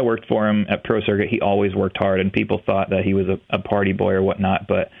when I worked for him at Pro Circuit, he always worked hard, and people thought that he was a party boy or whatnot.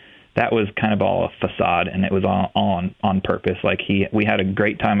 But that was kind of all a facade, and it was all on purpose. Like we had a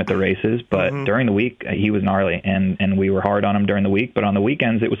great time at the races, but during the week he was gnarly, and we were hard on him during the week. But on the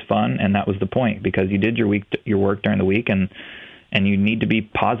weekends it was fun, and that was the point because you did your work during the week, and you need to be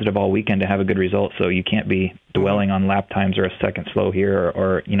positive all weekend to have a good result. So you can't be dwelling on lap times or a second slow here,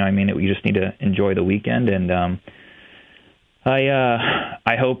 or you know what I mean. You just need to enjoy the weekend, and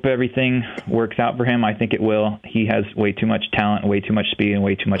I hope everything works out for him. I think it will. He has way too much talent, way too much speed, and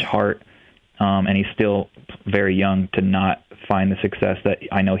way too much heart. And he's still very young to not find the success that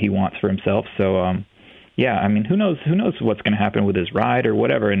I know he wants for himself. So, yeah, I mean, who knows what's going to happen with his ride or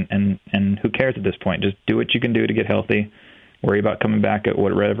whatever, and who cares at this point? Just do what you can do to get healthy. Worry about coming back at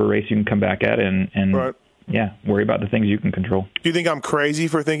whatever race you can come back at, and right. Yeah, worry about the things you can control. Do you think I'm crazy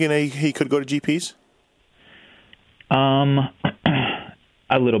for thinking he could go to GPs?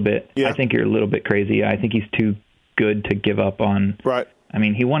 A little bit. Yeah. I think you're a little bit crazy. I think he's too good to give up on. Right. I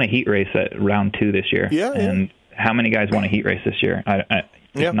mean, he won a heat race at round 2 this year. Yeah. And how many guys won a heat race this year?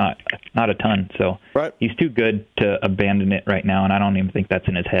 Not a ton. So right. He's too good to abandon it right now, and I don't even think that's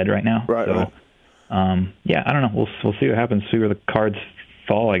in his head right now. Right. So, right. Yeah, I don't know. We'll see what happens. See where the cards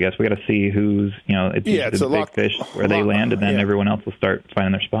fall. I guess we got to see who's it's the big fish where they land, and then everyone else will start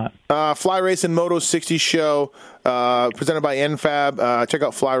finding their spot. Fly Racing Moto 60 show presented by NFAB. Check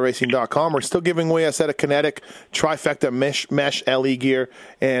out flyracing.com. We're still giving away a set of Kinetic Trifecta Mesh LE gear,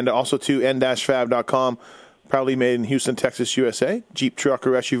 and also to n-fab.com. Proudly made in Houston, Texas, USA. Jeep, truck,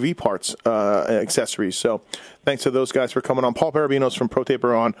 or SUV parts, accessories. So thanks to those guys for coming on. Paul Parabinos from Pro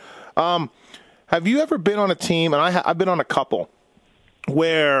Taper on. Have you ever been on a team, and I've been on a couple,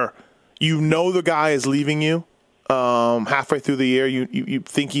 where the guy is leaving you halfway through the year, you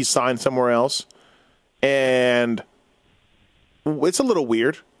think he's signed somewhere else, and it's a little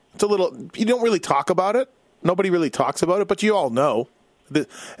weird. You don't really talk about it. Nobody really talks about it, but you all know. And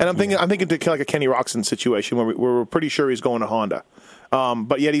I'm thinking to like a Kenny Roczen situation where we're pretty sure he's going to Honda.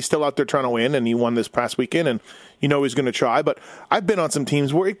 But yet he's still out there trying to win, and he won this past weekend, and he's going to try. But I've been on some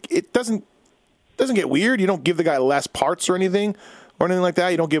teams where it doesn't get weird. You don't give the guy less parts or anything like that.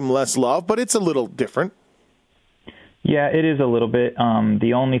 You don't give him less love, but it's a little different. Yeah, it is a little bit.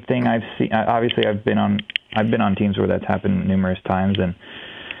 The only thing I've seen, obviously, I've been on teams where that's happened numerous times, and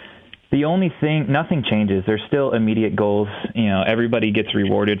the only thing, nothing changes. There's still immediate goals. Everybody gets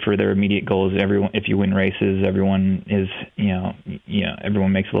rewarded for their immediate goals. Everyone, if you win races, everyone is,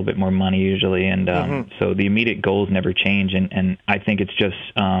 everyone makes a little bit more money usually, and so the immediate goals never change. And I think it's just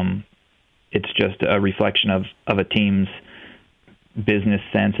a reflection of a team's business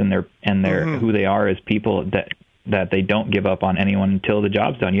sense and their who they are as people, that they don't give up on anyone until the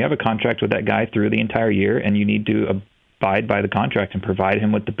job's done. You have a contract with that guy through the entire year, and you need to abide by the contract and provide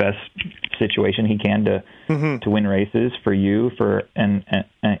him with the best situation he can to win races for you, for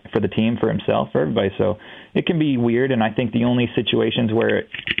the team, for himself, for everybody. So it can be weird, and I think the only situations where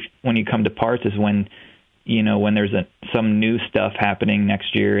when you come to parts is when there's some new stuff happening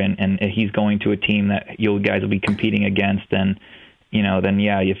next year, and he's going to a team that you guys will be competing against, then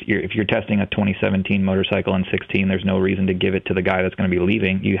if you're testing a 2017 motorcycle in 16, there's no reason to give it to the guy that's going to be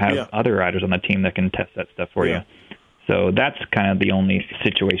leaving. You have other riders on the team that can test that stuff for you. So that's kind of the only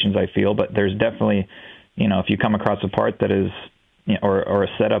situations I feel. But there's definitely, if you come across a part that is, or a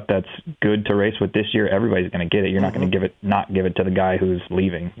setup that's good to race with this year, everybody's going to get it. You're not going to not give it to the guy who's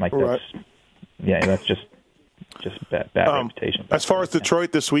leaving. Like that's just bad reputation. As far as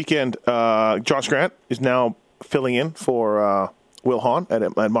Detroit this weekend, Josh Grant is now filling in for Will Hahn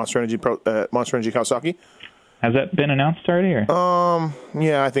at Monster Energy Kawasaki. Has that been announced already? Or?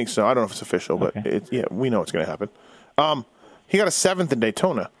 Yeah, I think so. I don't know if it's official, but we know it's going to happen. He got a 7th in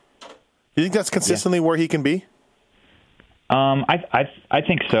Daytona. Do you think that's consistently where he can be? I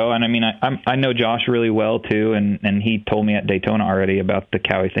think so, and I mean I know Josh really well too, and he told me at Daytona already about the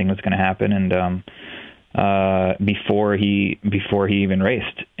Cowie thing was going to happen, and before he even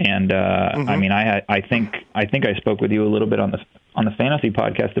raced, and I mean I think I spoke with you a little bit on the fantasy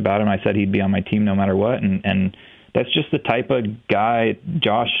podcast about him. I said he'd be on my team no matter what, and that's just the type of guy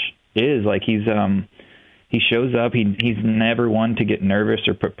Josh is. Like he shows up. He's never one to get nervous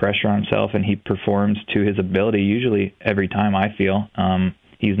or put pressure on himself, and he performs to his ability usually every time, I feel.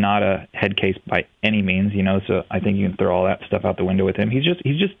 He's not a head case by any means, so I think you can throw all that stuff out the window with him. He's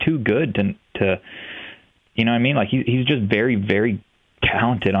just too good to you know what I mean? Like he's just very, very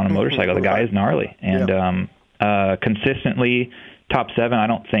talented on a motorcycle. The guy is gnarly, and consistently top 7. I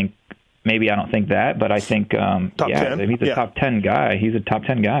don't think that, but I think, top 10. If he's a top 10 guy, he's a top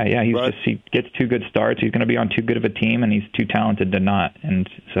 10 guy. Yeah, he gets 2 good starts. He's going to be on too good of a team, and he's too talented to not. And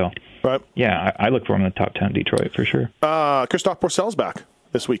so, I look for him in the top 10 Detroit for sure. Christophe Pourcel's back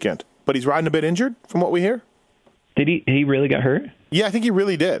this weekend, but he's riding a bit injured from what we hear. Did he really got hurt? Yeah, I think he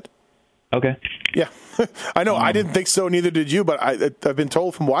really did. Okay. Yeah, I know. I didn't think so, neither did you, but I've been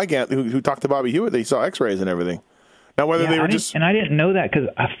told from Wygant, who talked to Bobby Hewitt, that he saw X-rays and everything. Now, whether they were and I didn't know that because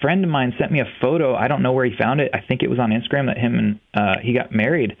a friend of mine sent me a photo. I don't know where he found it. I think it was on Instagram that him and he got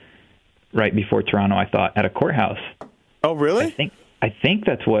married right before Toronto, I thought, at a courthouse. Oh, really? I think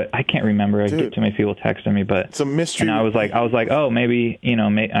that's what, I can't remember. I get too many people texting me, but it's a mystery. And I was like, oh, maybe,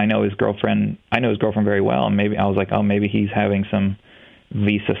 I know his girlfriend very well, and maybe I was like, oh, maybe he's having some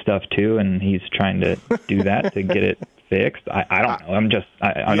visa stuff too, and he's trying to do that to get it fixed. I don't know.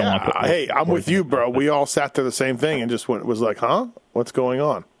 I don't want to put. Hey, I'm with you, bro. We all sat there the same thing and just was like, huh? What's going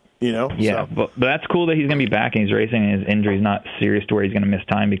on? Yeah, so. but that's cool that he's going to be back and he's racing, and his injury's not serious to where he's going to miss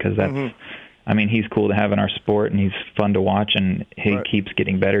time, because that's. I mean, he's cool to have in our sport, and he's fun to watch, and he keeps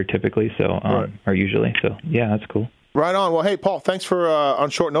getting better typically, or usually. So, yeah, that's cool. Right on. Well, hey, Paul, thanks for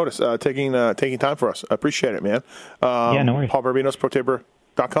on short notice taking time for us. I appreciate it, man. Yeah, no worries. Paul Barbinos,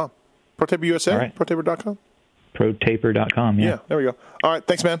 ProTaper.com. ProTaper USA? Right. ProTaper.com? ProTaper.com, yeah. Yeah, there we go. All right,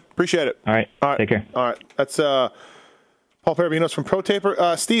 thanks, man. Appreciate it. All right, take care. All right, that's Paul Barbinos from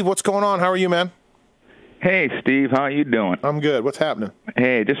ProTaper. Steve, what's going on? How are you, man? Hey, Steve, how you doing? I'm good. What's happening?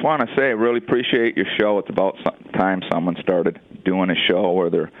 Hey, just want to say I really appreciate your show. It's about time someone started doing a show where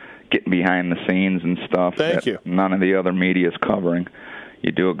they're getting behind the scenes and stuff. Thank you. None of the other media is covering.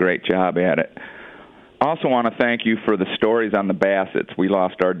 You do a great job at it. Also want to thank you for the stories on the Bassets. We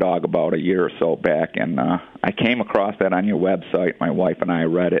lost our dog about a year or so back, and I came across that on your website. My wife and I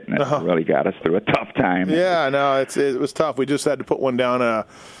read it, and it really got us through a tough time. Yeah, no, it was tough. We just had to put one down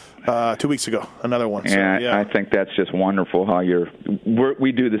 2 weeks ago, another one. So, yeah, I think that's just wonderful how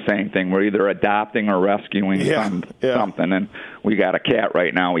we do the same thing. We're either adopting or rescuing something, and we got a cat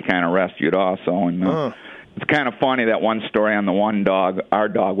right now we kind of rescued also, and it's kind of funny that one story on the one dog, our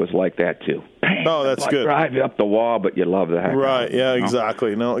dog was like that too. Bang, oh, that's good. Drive you up the wall, but you love the heck right, out of it, yeah,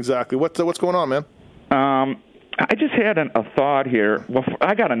 exactly. No, exactly. What's going on, man? I just had a thought here. Well,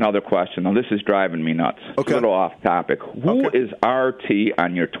 I got another question, though. This is driving me nuts. Okay. It's a little off topic. Who is RT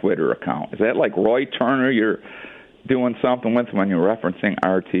on your Twitter account? Is that like Roy Turner you're doing something with when you're referencing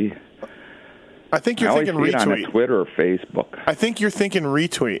RT? I think you're thinking retweet. On Twitter or Facebook. I think you're thinking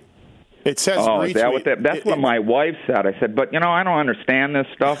retweet. It says retweet. Is that what that's what my wife said. I said, but I don't understand this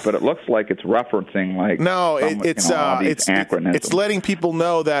stuff, but it looks like it's referencing these acronyms. It's letting people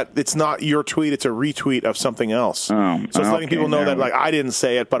know that it's not your tweet; it's a retweet of something else. So it's letting people know that I didn't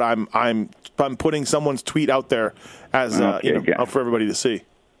say it, but I'm putting someone's tweet out there as for everybody to see.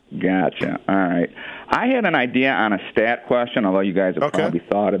 Gotcha. All right. I had an idea on a stat question, although you guys have probably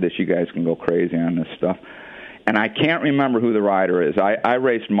thought of this. You guys can go crazy on this stuff. And I can't remember who the rider is. I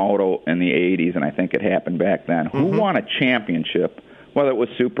raced moto in the 80s, and I think it happened back then. Who won a championship, whether it was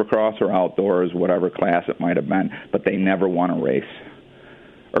Supercross or outdoors, whatever class it might have been, but they never won a race?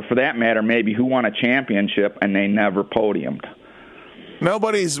 Or for that matter, maybe who won a championship and they never podiumed?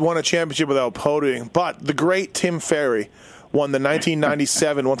 Nobody's won a championship without podiuming, but the great Tim Ferry won the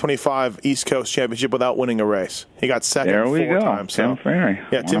 1997 125 East Coast Championship without winning a race. He got second four times. Tim Ferry.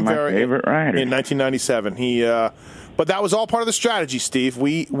 Yeah, Tim Ferry. Favorite riders. In 1997. But that was all part of the strategy, Steve.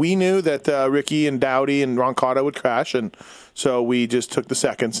 We knew that Ricky and Dowdy and Roncada would crash, and so we just took the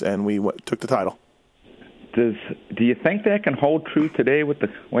seconds and we took the title. Do you think that can hold true today with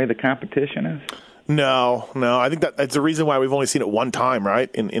the way the competition is? No. I think that's the reason why we've only seen it one time, right,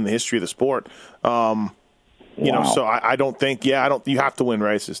 in the history of the sport. So I don't think. You have to win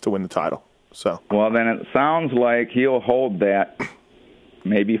races to win the title. So. Well, then it sounds like he'll hold that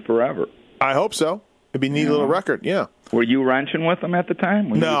maybe forever. I hope so. It'd be a neat little record. Yeah. Were you wrenching with him at the time?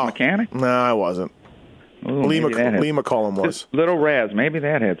 Were you his mechanic? No, I wasn't. Ooh, Lee McCollum was. Little Raz, maybe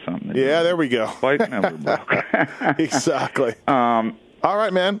that had something to do. Yeah, there we go. Bike never broke. Exactly. All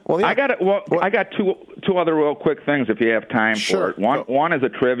right, man. Well, yeah. I got two other real quick things if you have time for it. One is a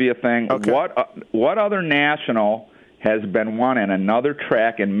trivia thing. Okay. What other national has been won in another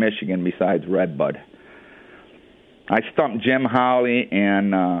track in Michigan besides Redbud? I stumped Jim Howley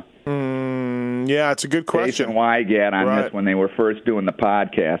and yeah, it's a good question. Jason Wygant on this when they were first doing the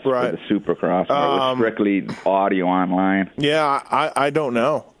podcast for the Supercross. Where it was strictly audio online. Yeah, I don't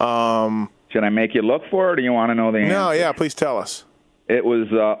know. Should I make you look for it, or do you want to know the answer? No, yeah, please tell us. It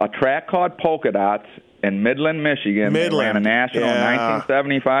was a track called Polka Dots in Midland, Michigan. They ran a national in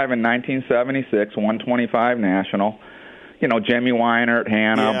 1975 and 1976, 125 national. Jimmy Weinert,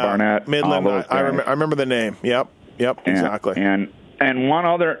 Hannah, Barnett, Midland. all those guys. I remember the name. Yep, exactly. And one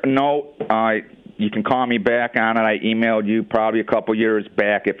other note, you can call me back on it. I emailed you probably a couple years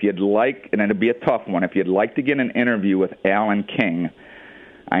back. If you'd like, and it'd be a tough one, if you'd like to get an interview with Alan King,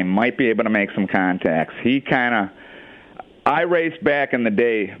 I might be able to make some contacts. I raced back in the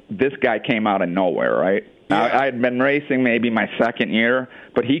day. This guy came out of nowhere, right? Yeah. I had been racing maybe my second year,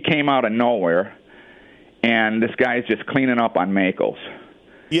 but he came out of nowhere, and this guy's just cleaning up on Makos.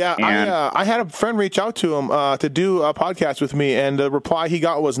 Yeah, I had a friend reach out to him to do a podcast with me, and the reply he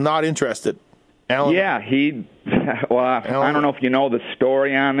got was not interested. Alan? Yeah, I don't know if you know the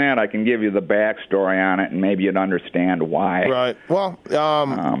story on that. I can give you the backstory on it, and maybe you'd understand why. Right. Well,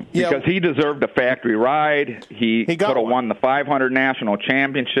 because he deserved a factory ride. He could have won the 500 national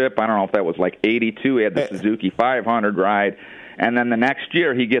championship. I don't know if that was like 82. He had the Suzuki 500 ride. And then the next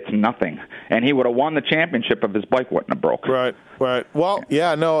year, he gets nothing. And he would have won the championship if his bike wouldn't have broke. Right. Well,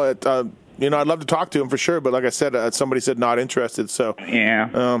 yeah, no, I'd love to talk to him for sure, but like I said, somebody said not interested. So,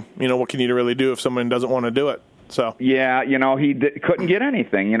 yeah, what can you really do if someone doesn't want to do it? So, yeah, he couldn't get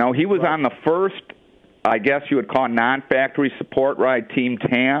anything. He was on the first, I guess you would call non-factory support ride, Team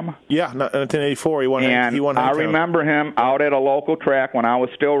TAM. Yeah, 1984. He won. I remember him out at a local track when I was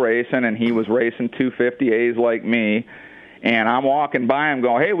still racing, and he was racing 250As like me. And I'm walking by him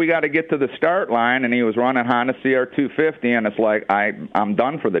going, hey, we got to get to the start line. And he was running Honda CR250, and it's like, I'm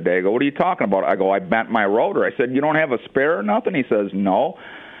done for the day. I go, what are you talking about? I go, I bent my rotor. I said, you don't have a spare or nothing? He says, no.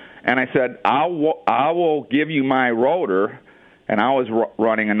 And I said, I will give you my rotor. And I was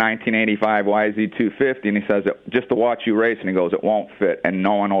running a 1985 YZ250, and he says, just to watch you race, and he goes, it won't fit, and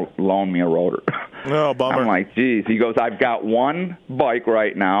no one will loan me a rotor. Oh, bummer. I'm like, geez. He goes, I've got one bike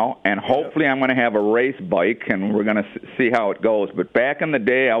right now, and hopefully I'm going to have a race bike, and we're going to see how it goes. But back in the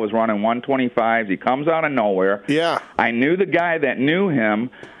day, I was running 125s. He comes out of nowhere. Yeah. I knew the guy that knew him,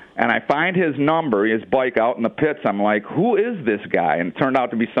 and I find his number, his bike out in the pits. I'm like, who is this guy? And it turned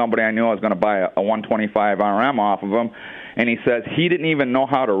out to be somebody I knew I was going to buy a 125 RM off of him. And he says he didn't even know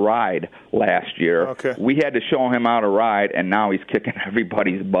how to ride last year. Okay. We had to show him how to ride, and now he's kicking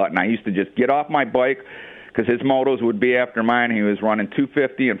everybody's butt. And I used to just get off my bike because his motos would be after mine. He was running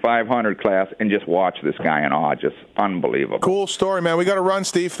 250 and 500 class, and just watch this guy in awe. Just unbelievable. Cool story, man. We got to run,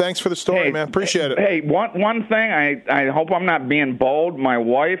 Steve. Thanks for the story, man. Appreciate it. Hey, one thing, I hope I'm not being bold. My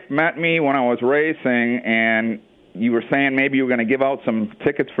wife met me when I was racing, and you were saying maybe you were going to give out some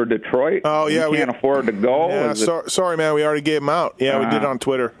tickets for Detroit. Oh, yeah. We can't afford to go. Yeah, sorry, man. We already gave them out. Yeah, we did it on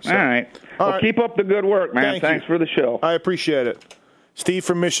Twitter. So. All right. Well, keep up the good work, man. Thanks for the show. I appreciate it. Steve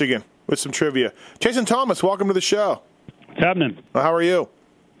from Michigan with some trivia. Jason Thomas, welcome to the show. What's happening? How are you?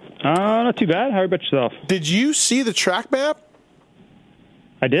 Not too bad. How about yourself? Did you see the track map?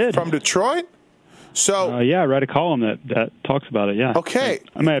 I did. From Detroit? So yeah, I read a column that talks about it, yeah. Okay.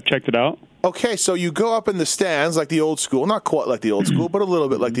 I might have checked it out. Okay, so you go up in the stands like the old school, not quite like the old school, but a little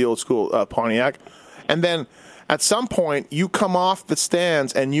bit like the old school Pontiac. And then at some point, you come off the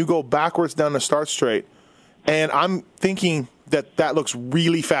stands and you go backwards down the start straight. And I'm thinking that looks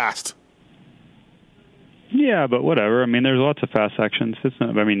really fast. Yeah, but whatever. I mean, there's lots of fast sections.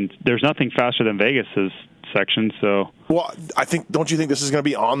 There's nothing faster than Vegas's section, so. Well, don't you think this is going to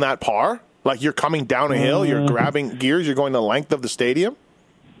be on that par? Like you're coming down a hill, you're grabbing gears, you're going the length of the stadium?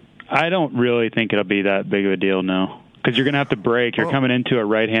 I don't really think it'll be that big of a deal, no. Because you're going to have to brake. You're coming into a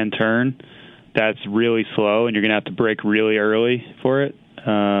right-hand turn that's really slow, and you're going to have to brake really early for it.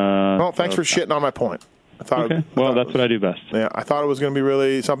 Well, thanks for shitting on my point. That's what I do best. Yeah, I thought it was going to be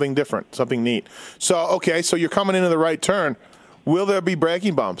really something different, something neat. So you're coming into the right turn. Will there be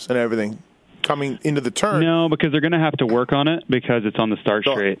braking bumps and everything coming into the turn? No, because they're going to have to work on it because it's on the start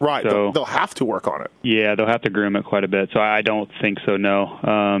straight. Right, so, they'll have to work on it. Yeah, they'll have to groom it quite a bit. So I don't think so, no.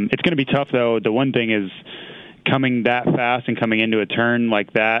 It's going to be tough, though. The one thing is coming that fast and coming into a turn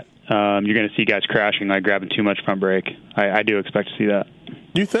like that, you're going to see guys crashing, like grabbing too much front brake. I do expect to see that.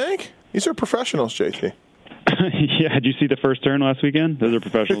 You think? These are professionals, JT. Yeah, did you see the first turn last weekend? Those are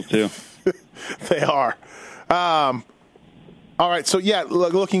professionals, too. They are. All right, so yeah,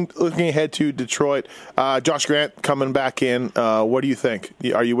 looking ahead to Detroit, Josh Grant coming back in. What do you think?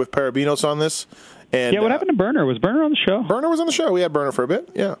 Are you with Parabinos on this? And, what happened to Burner? Was Burner on the show? Burner was on the show. We had Burner for a bit,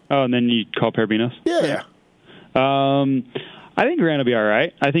 yeah. Oh, and then you call Parabinos? Yeah. I think Grant will be all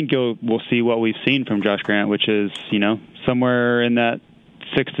right. I think we'll see what we've seen from Josh Grant, which is, somewhere in that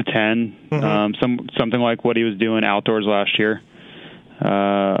 6 to 10, something like what he was doing outdoors last year.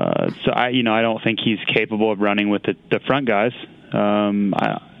 So I don't think he's capable of running with the front guys.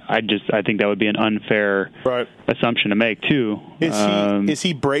 I think that would be an unfair assumption to make too. Is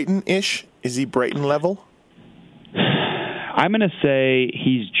he Brayton-ish? Is he Brayton level? I'm going to say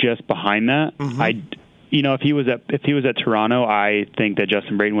he's just behind that. If he was at Toronto, I think that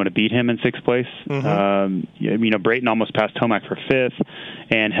Justin Brayton would have beat him in sixth place. Brayton almost passed Tomac for fifth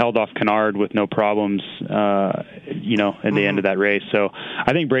and held off Kennard with no problems. At the end of that race. So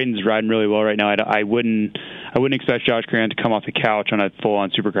I think Brayton's riding really well right now. I wouldn't expect Josh Grant to come off the couch on a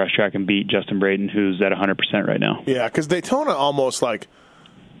full-on Supercross track and beat Justin Brayton, who's at 100% right now. Yeah, because Daytona almost we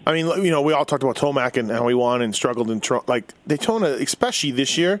all talked about Tomac and how he won and struggled in Daytona, especially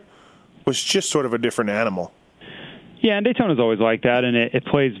this year, was just sort of a different animal. Yeah, and Daytona's always like that, and it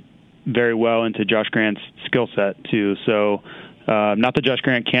plays very well into Josh Grant's skill set too. So, not that Josh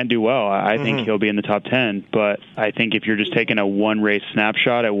Grant can't do well. I think he'll be in the top 10. But I think if you're just taking a one-race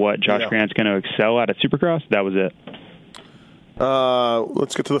snapshot at what Josh Grant's going to excel at Supercross, that was it.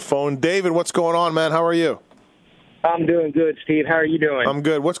 Let's get to the phone. David, what's going on, man? How are you? I'm doing good, Steve. How are you doing? I'm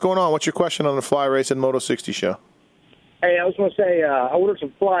good. What's going on? What's your question on the Fly Race and Moto 60 show? Hey, I was going to say, I ordered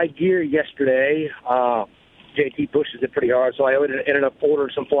some Fly gear yesterday. JT pushes it pretty hard, so I ended up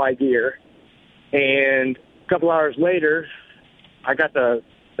ordering some Fly gear. And a couple hours later, I got the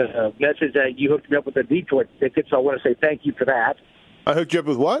message that you hooked me up with the Detroit tickets, so I want to say thank you for that. I hooked you up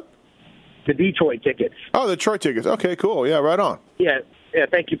with what? The Detroit tickets. Oh, the Detroit tickets. Okay, cool. Yeah, right on. Yeah,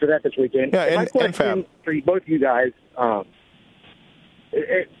 thank you for that this weekend. Yeah, my question for both of you guys,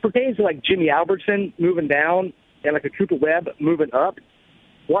 it pertains to like Jimmy Albertson moving down and like a Cooper Webb moving up.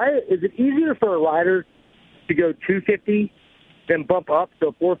 Why is it easier for a rider to go 250 than bump up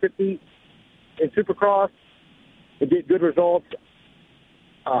to 450 in Supercross and get good results?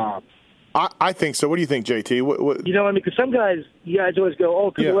 I think so. What do you think, JT? What? You know, I mean, because some guys, you guys always go,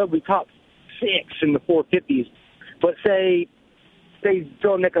 "Oh, Cooper Webb, we top 6 in the 450s," but say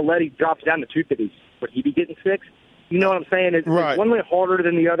Joe Nicoletti drops down to 250s, would he be getting 6? You know what I'm saying? Is one way harder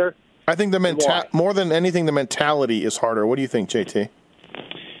than the other? I think more than anything, the mentality is harder. What do you think, JT?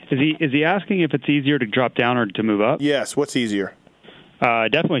 Is he asking if it's easier to drop down or to move up? Yes. What's easier?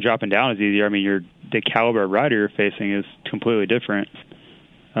 Definitely dropping down is easier. I mean, the caliber of rider you're facing is completely different.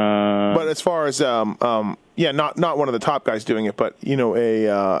 But as far as not one of the top guys doing it, but you know,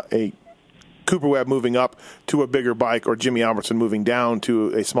 a Cooper Webb moving up to a bigger bike, or Jimmy Albertson moving down to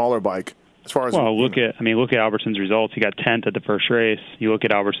a smaller bike. As far as look at Albertson's results. He got 10th at the first race. You look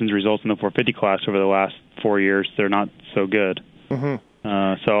at Albertson's results in the 450 class over the last 4 years; they're not so good. I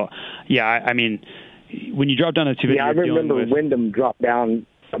mean, when you drop down to 250, I remember Wyndham dropped down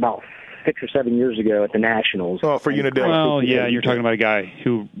about 6 or 7 years ago at the Nationals. Oh, for Unadilla. Well, yeah, you're talking about a guy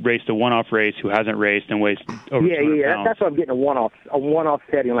who raced a one-off race, who hasn't raced and weighs over 200 pounds. That's what I'm getting, a one-off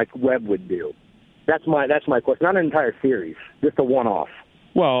setting like Webb would do. That's my question. Not an entire series, just a one-off.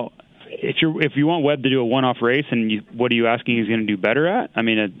 Well, if you want Webb to do a one-off race, and what are you asking he's going to do better at? I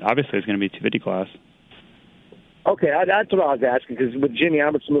mean, obviously it's going to be 250 class. Okay, that's what I was asking, because with Jimmy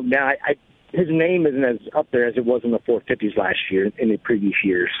Albertson moving down, his name isn't as up there as it was in the 450s last year, in the previous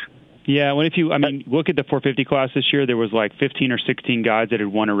years. Yeah, look at the 450 class this year, there was like 15 or 16 guys that had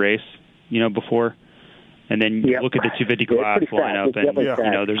won a race, before. And then you look at the 250 class lineup, and there's all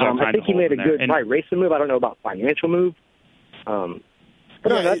kinds of holes in there. I think he made a good racing move. I don't know about financial move.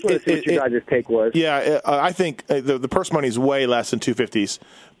 But that's what your guys' take was. Yeah, I think the purse money is way less than 250s,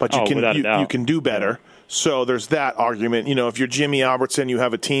 but you can do better. So there's that argument. You know, if you're Jimmy Albertson, you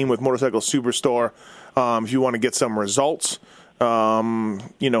have a team with Motorcycle Superstore. If you want to get some results, get in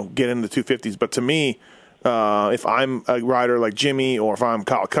the 250s. But to me, if I'm a rider like Jimmy, or if I'm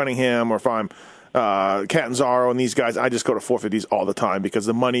Kyle Cunningham, or if I'm Catanzaro and these guys, I just go to 450s all the time, because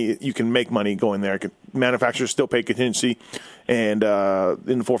the money, you can make money going there. Manufacturers still pay contingency, and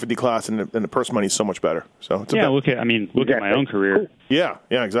in the 450 class, and the purse money is so much better. So it's look at my own career. Yeah,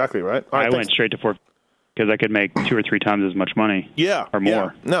 exactly right. I went straight to 450 because I could make 2 or 3 times as much money. Yeah, or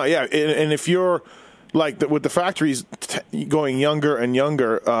more. Yeah. And if you're like with the factories going younger and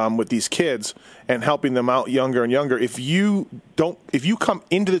younger with these kids and helping them out younger and younger, if you come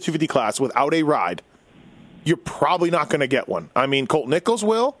into the 250 class without a ride, you're probably not going to get one. I mean, Colt Nichols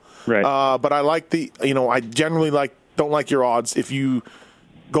will, right? But I like I generally don't like your odds if you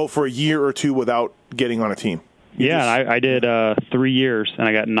go for a year or 2 without getting on a team. I did 3 years, and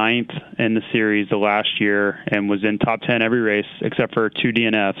I got 9th in the series the last year, and was in top 10 every race except for 2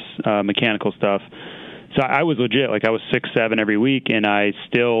 DNFs, mechanical stuff. So I was legit. Like, I was 6-7 every week, and I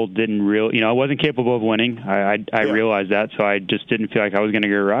still didn't I wasn't capable of winning. I realized that, so I just didn't feel like I was going to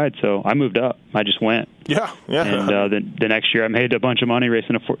get a ride. So I moved up. I just went. Yeah. And the next year, I made a bunch of money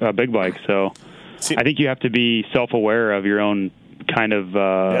racing a big bike. So I think you have to be self-aware of your own kind of,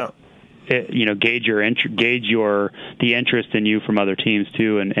 gauge the interest in you from other teams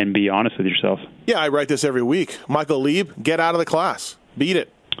too, and be honest with yourself. Yeah, I write this every week. Michael Lieb, get out of the class, beat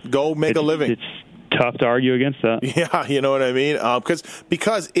it, go make a living. It's tough to argue against that. Yeah, you know what I mean?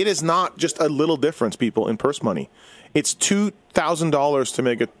 Because it is not just a little difference, people, in purse money. It's $2,000 to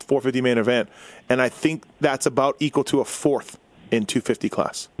make a 450 main event, and I think that's about equal to a fourth in 250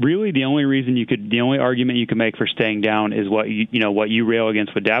 class. Really, the only argument you can make for staying down is what you rail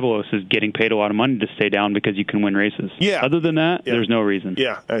against with Davalos is getting paid a lot of money to stay down because you can win races. Yeah. Other than that, there's no reason.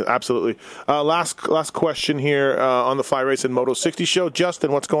 Yeah, absolutely. Last question here on the Fly Race and Moto 60 show.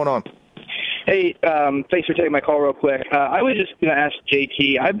 Justin, what's going on? Hey, thanks for taking my call real quick. I was just going to ask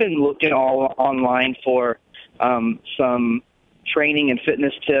JT, I've been looking all online for some training and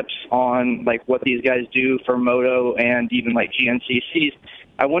fitness tips on like what these guys do for moto and even like GNCCs.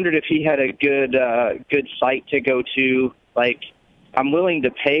 I wondered if he had a good site to go to. Like, I'm willing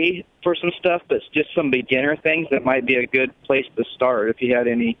to pay for some stuff, but it's just some beginner things that might be a good place to start if he had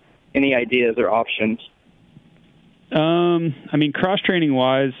any ideas or options. I mean, cross-training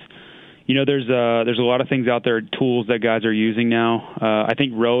wise, you know, there's a lot of things out there, tools that guys are using now. I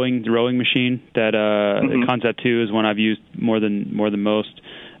think the rowing machine, that Concept 2 is one I've used more than most.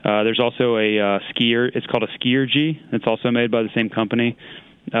 There's also a skier. It's called a Skier G. It's also made by the same company.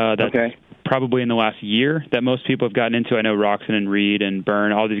 That's probably in the last year that most people have gotten into. I know Roxon and Reed and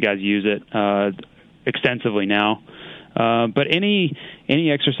Byrne, all these guys use it extensively now. But any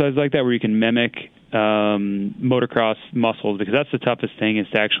exercise like that where you can mimic motocross muscles, because that's the toughest thing, is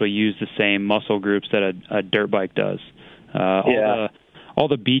to actually use the same muscle groups that a dirt bike does. All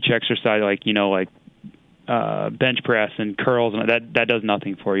the beach exercise, like bench press and curls, and that does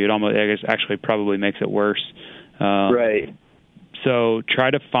nothing for you. It actually probably makes it worse. Right. So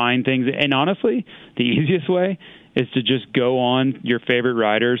try to find things, and honestly, the easiest way is to just go on your favorite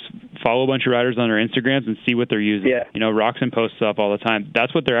riders, follow a bunch of riders on their Instagrams, and see what they're using. Yeah. You know, Roxon posts up all the time.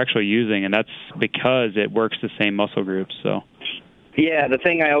 That's what they're actually using, and that's because it works the same muscle groups. So. Yeah, the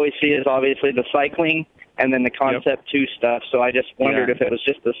thing I always see is obviously the cycling and then the Concept 2 stuff. So I just wondered if it was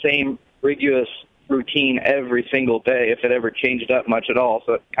just the same rigorous routine every single day, if it ever changed up much at all.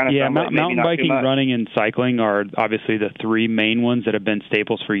 So it kind of sounds like maybe mountain not biking, too much. running, and cycling are obviously the three main ones that have been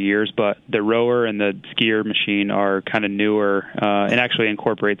staples for years, but the rower and the skier machine are kind of newer and actually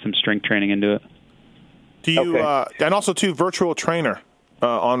incorporate some strength training into it. Do you and also too, virtual trainer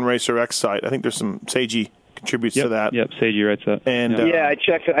on Racer X site? I think there's some Seiji contributes to that. Yep, Seiji writes that. And I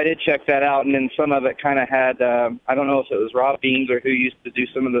did check that out, and then some of it kind of had I don't know if it was Rob Beans or who used to do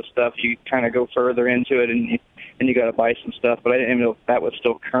some of the stuff. You kind of go further into it, and you got to buy some stuff, but I didn't know if that was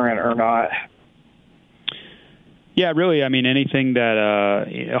still current or not. Yeah, really. I mean, anything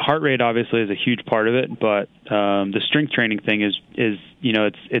that heart rate obviously is a huge part of it, but the strength training thing is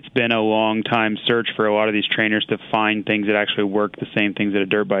it's been a long time search for a lot of these trainers to find things that actually work the same things that a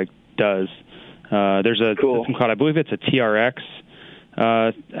dirt bike does. There's a system called, I believe it's a TRX.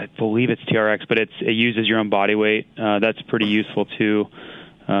 I believe it's TRX, but it uses your own body weight. That's pretty useful too.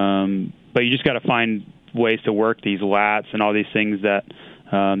 But you just got to find ways to work these lats and all these things that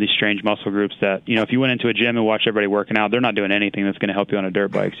these strange muscle groups that, if you went into a gym and watched everybody working out, they're not doing anything that's going to help you on a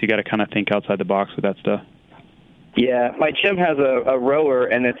dirt bike. So you got to kind of think outside the box with that stuff. Yeah, my gym has a rower,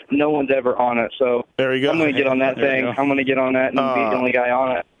 and no one's ever on it. So there you go. I'm going to get on that thing. I'm going to get on that and be the only guy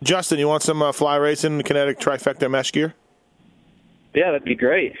on it. Justin, you want some fly racing kinetic trifecta mesh gear? Yeah, that'd be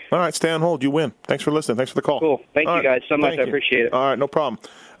great. All right, stay on hold. You win. Thanks for listening. Thanks for the call. Cool. Thank you guys so much. I appreciate it. All right, no problem.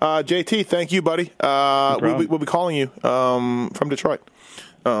 JT, thank you, buddy. We'll be calling you from Detroit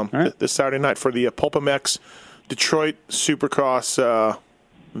this Saturday night for the Pulpamex Detroit Supercross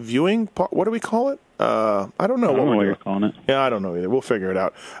viewing. What do we call it? I don't know what you're calling it. Yeah, I don't know either. We'll figure it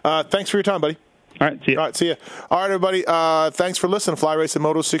out. Thanks for your time, buddy. All right, see ya. All right, everybody. Thanks for listening. Fly Racing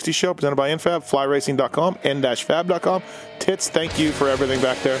Moto 60 Show presented by NFAB, flyracing.com, n-fab.com. Tits, thank you for everything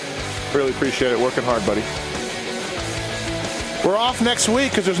back there. Really appreciate it. Working hard, buddy. We're off next week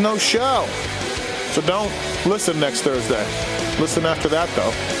because there's no show. So don't listen next Thursday. Listen after that,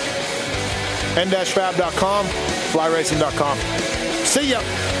 though. n-fab.com, flyracing.com. See ya.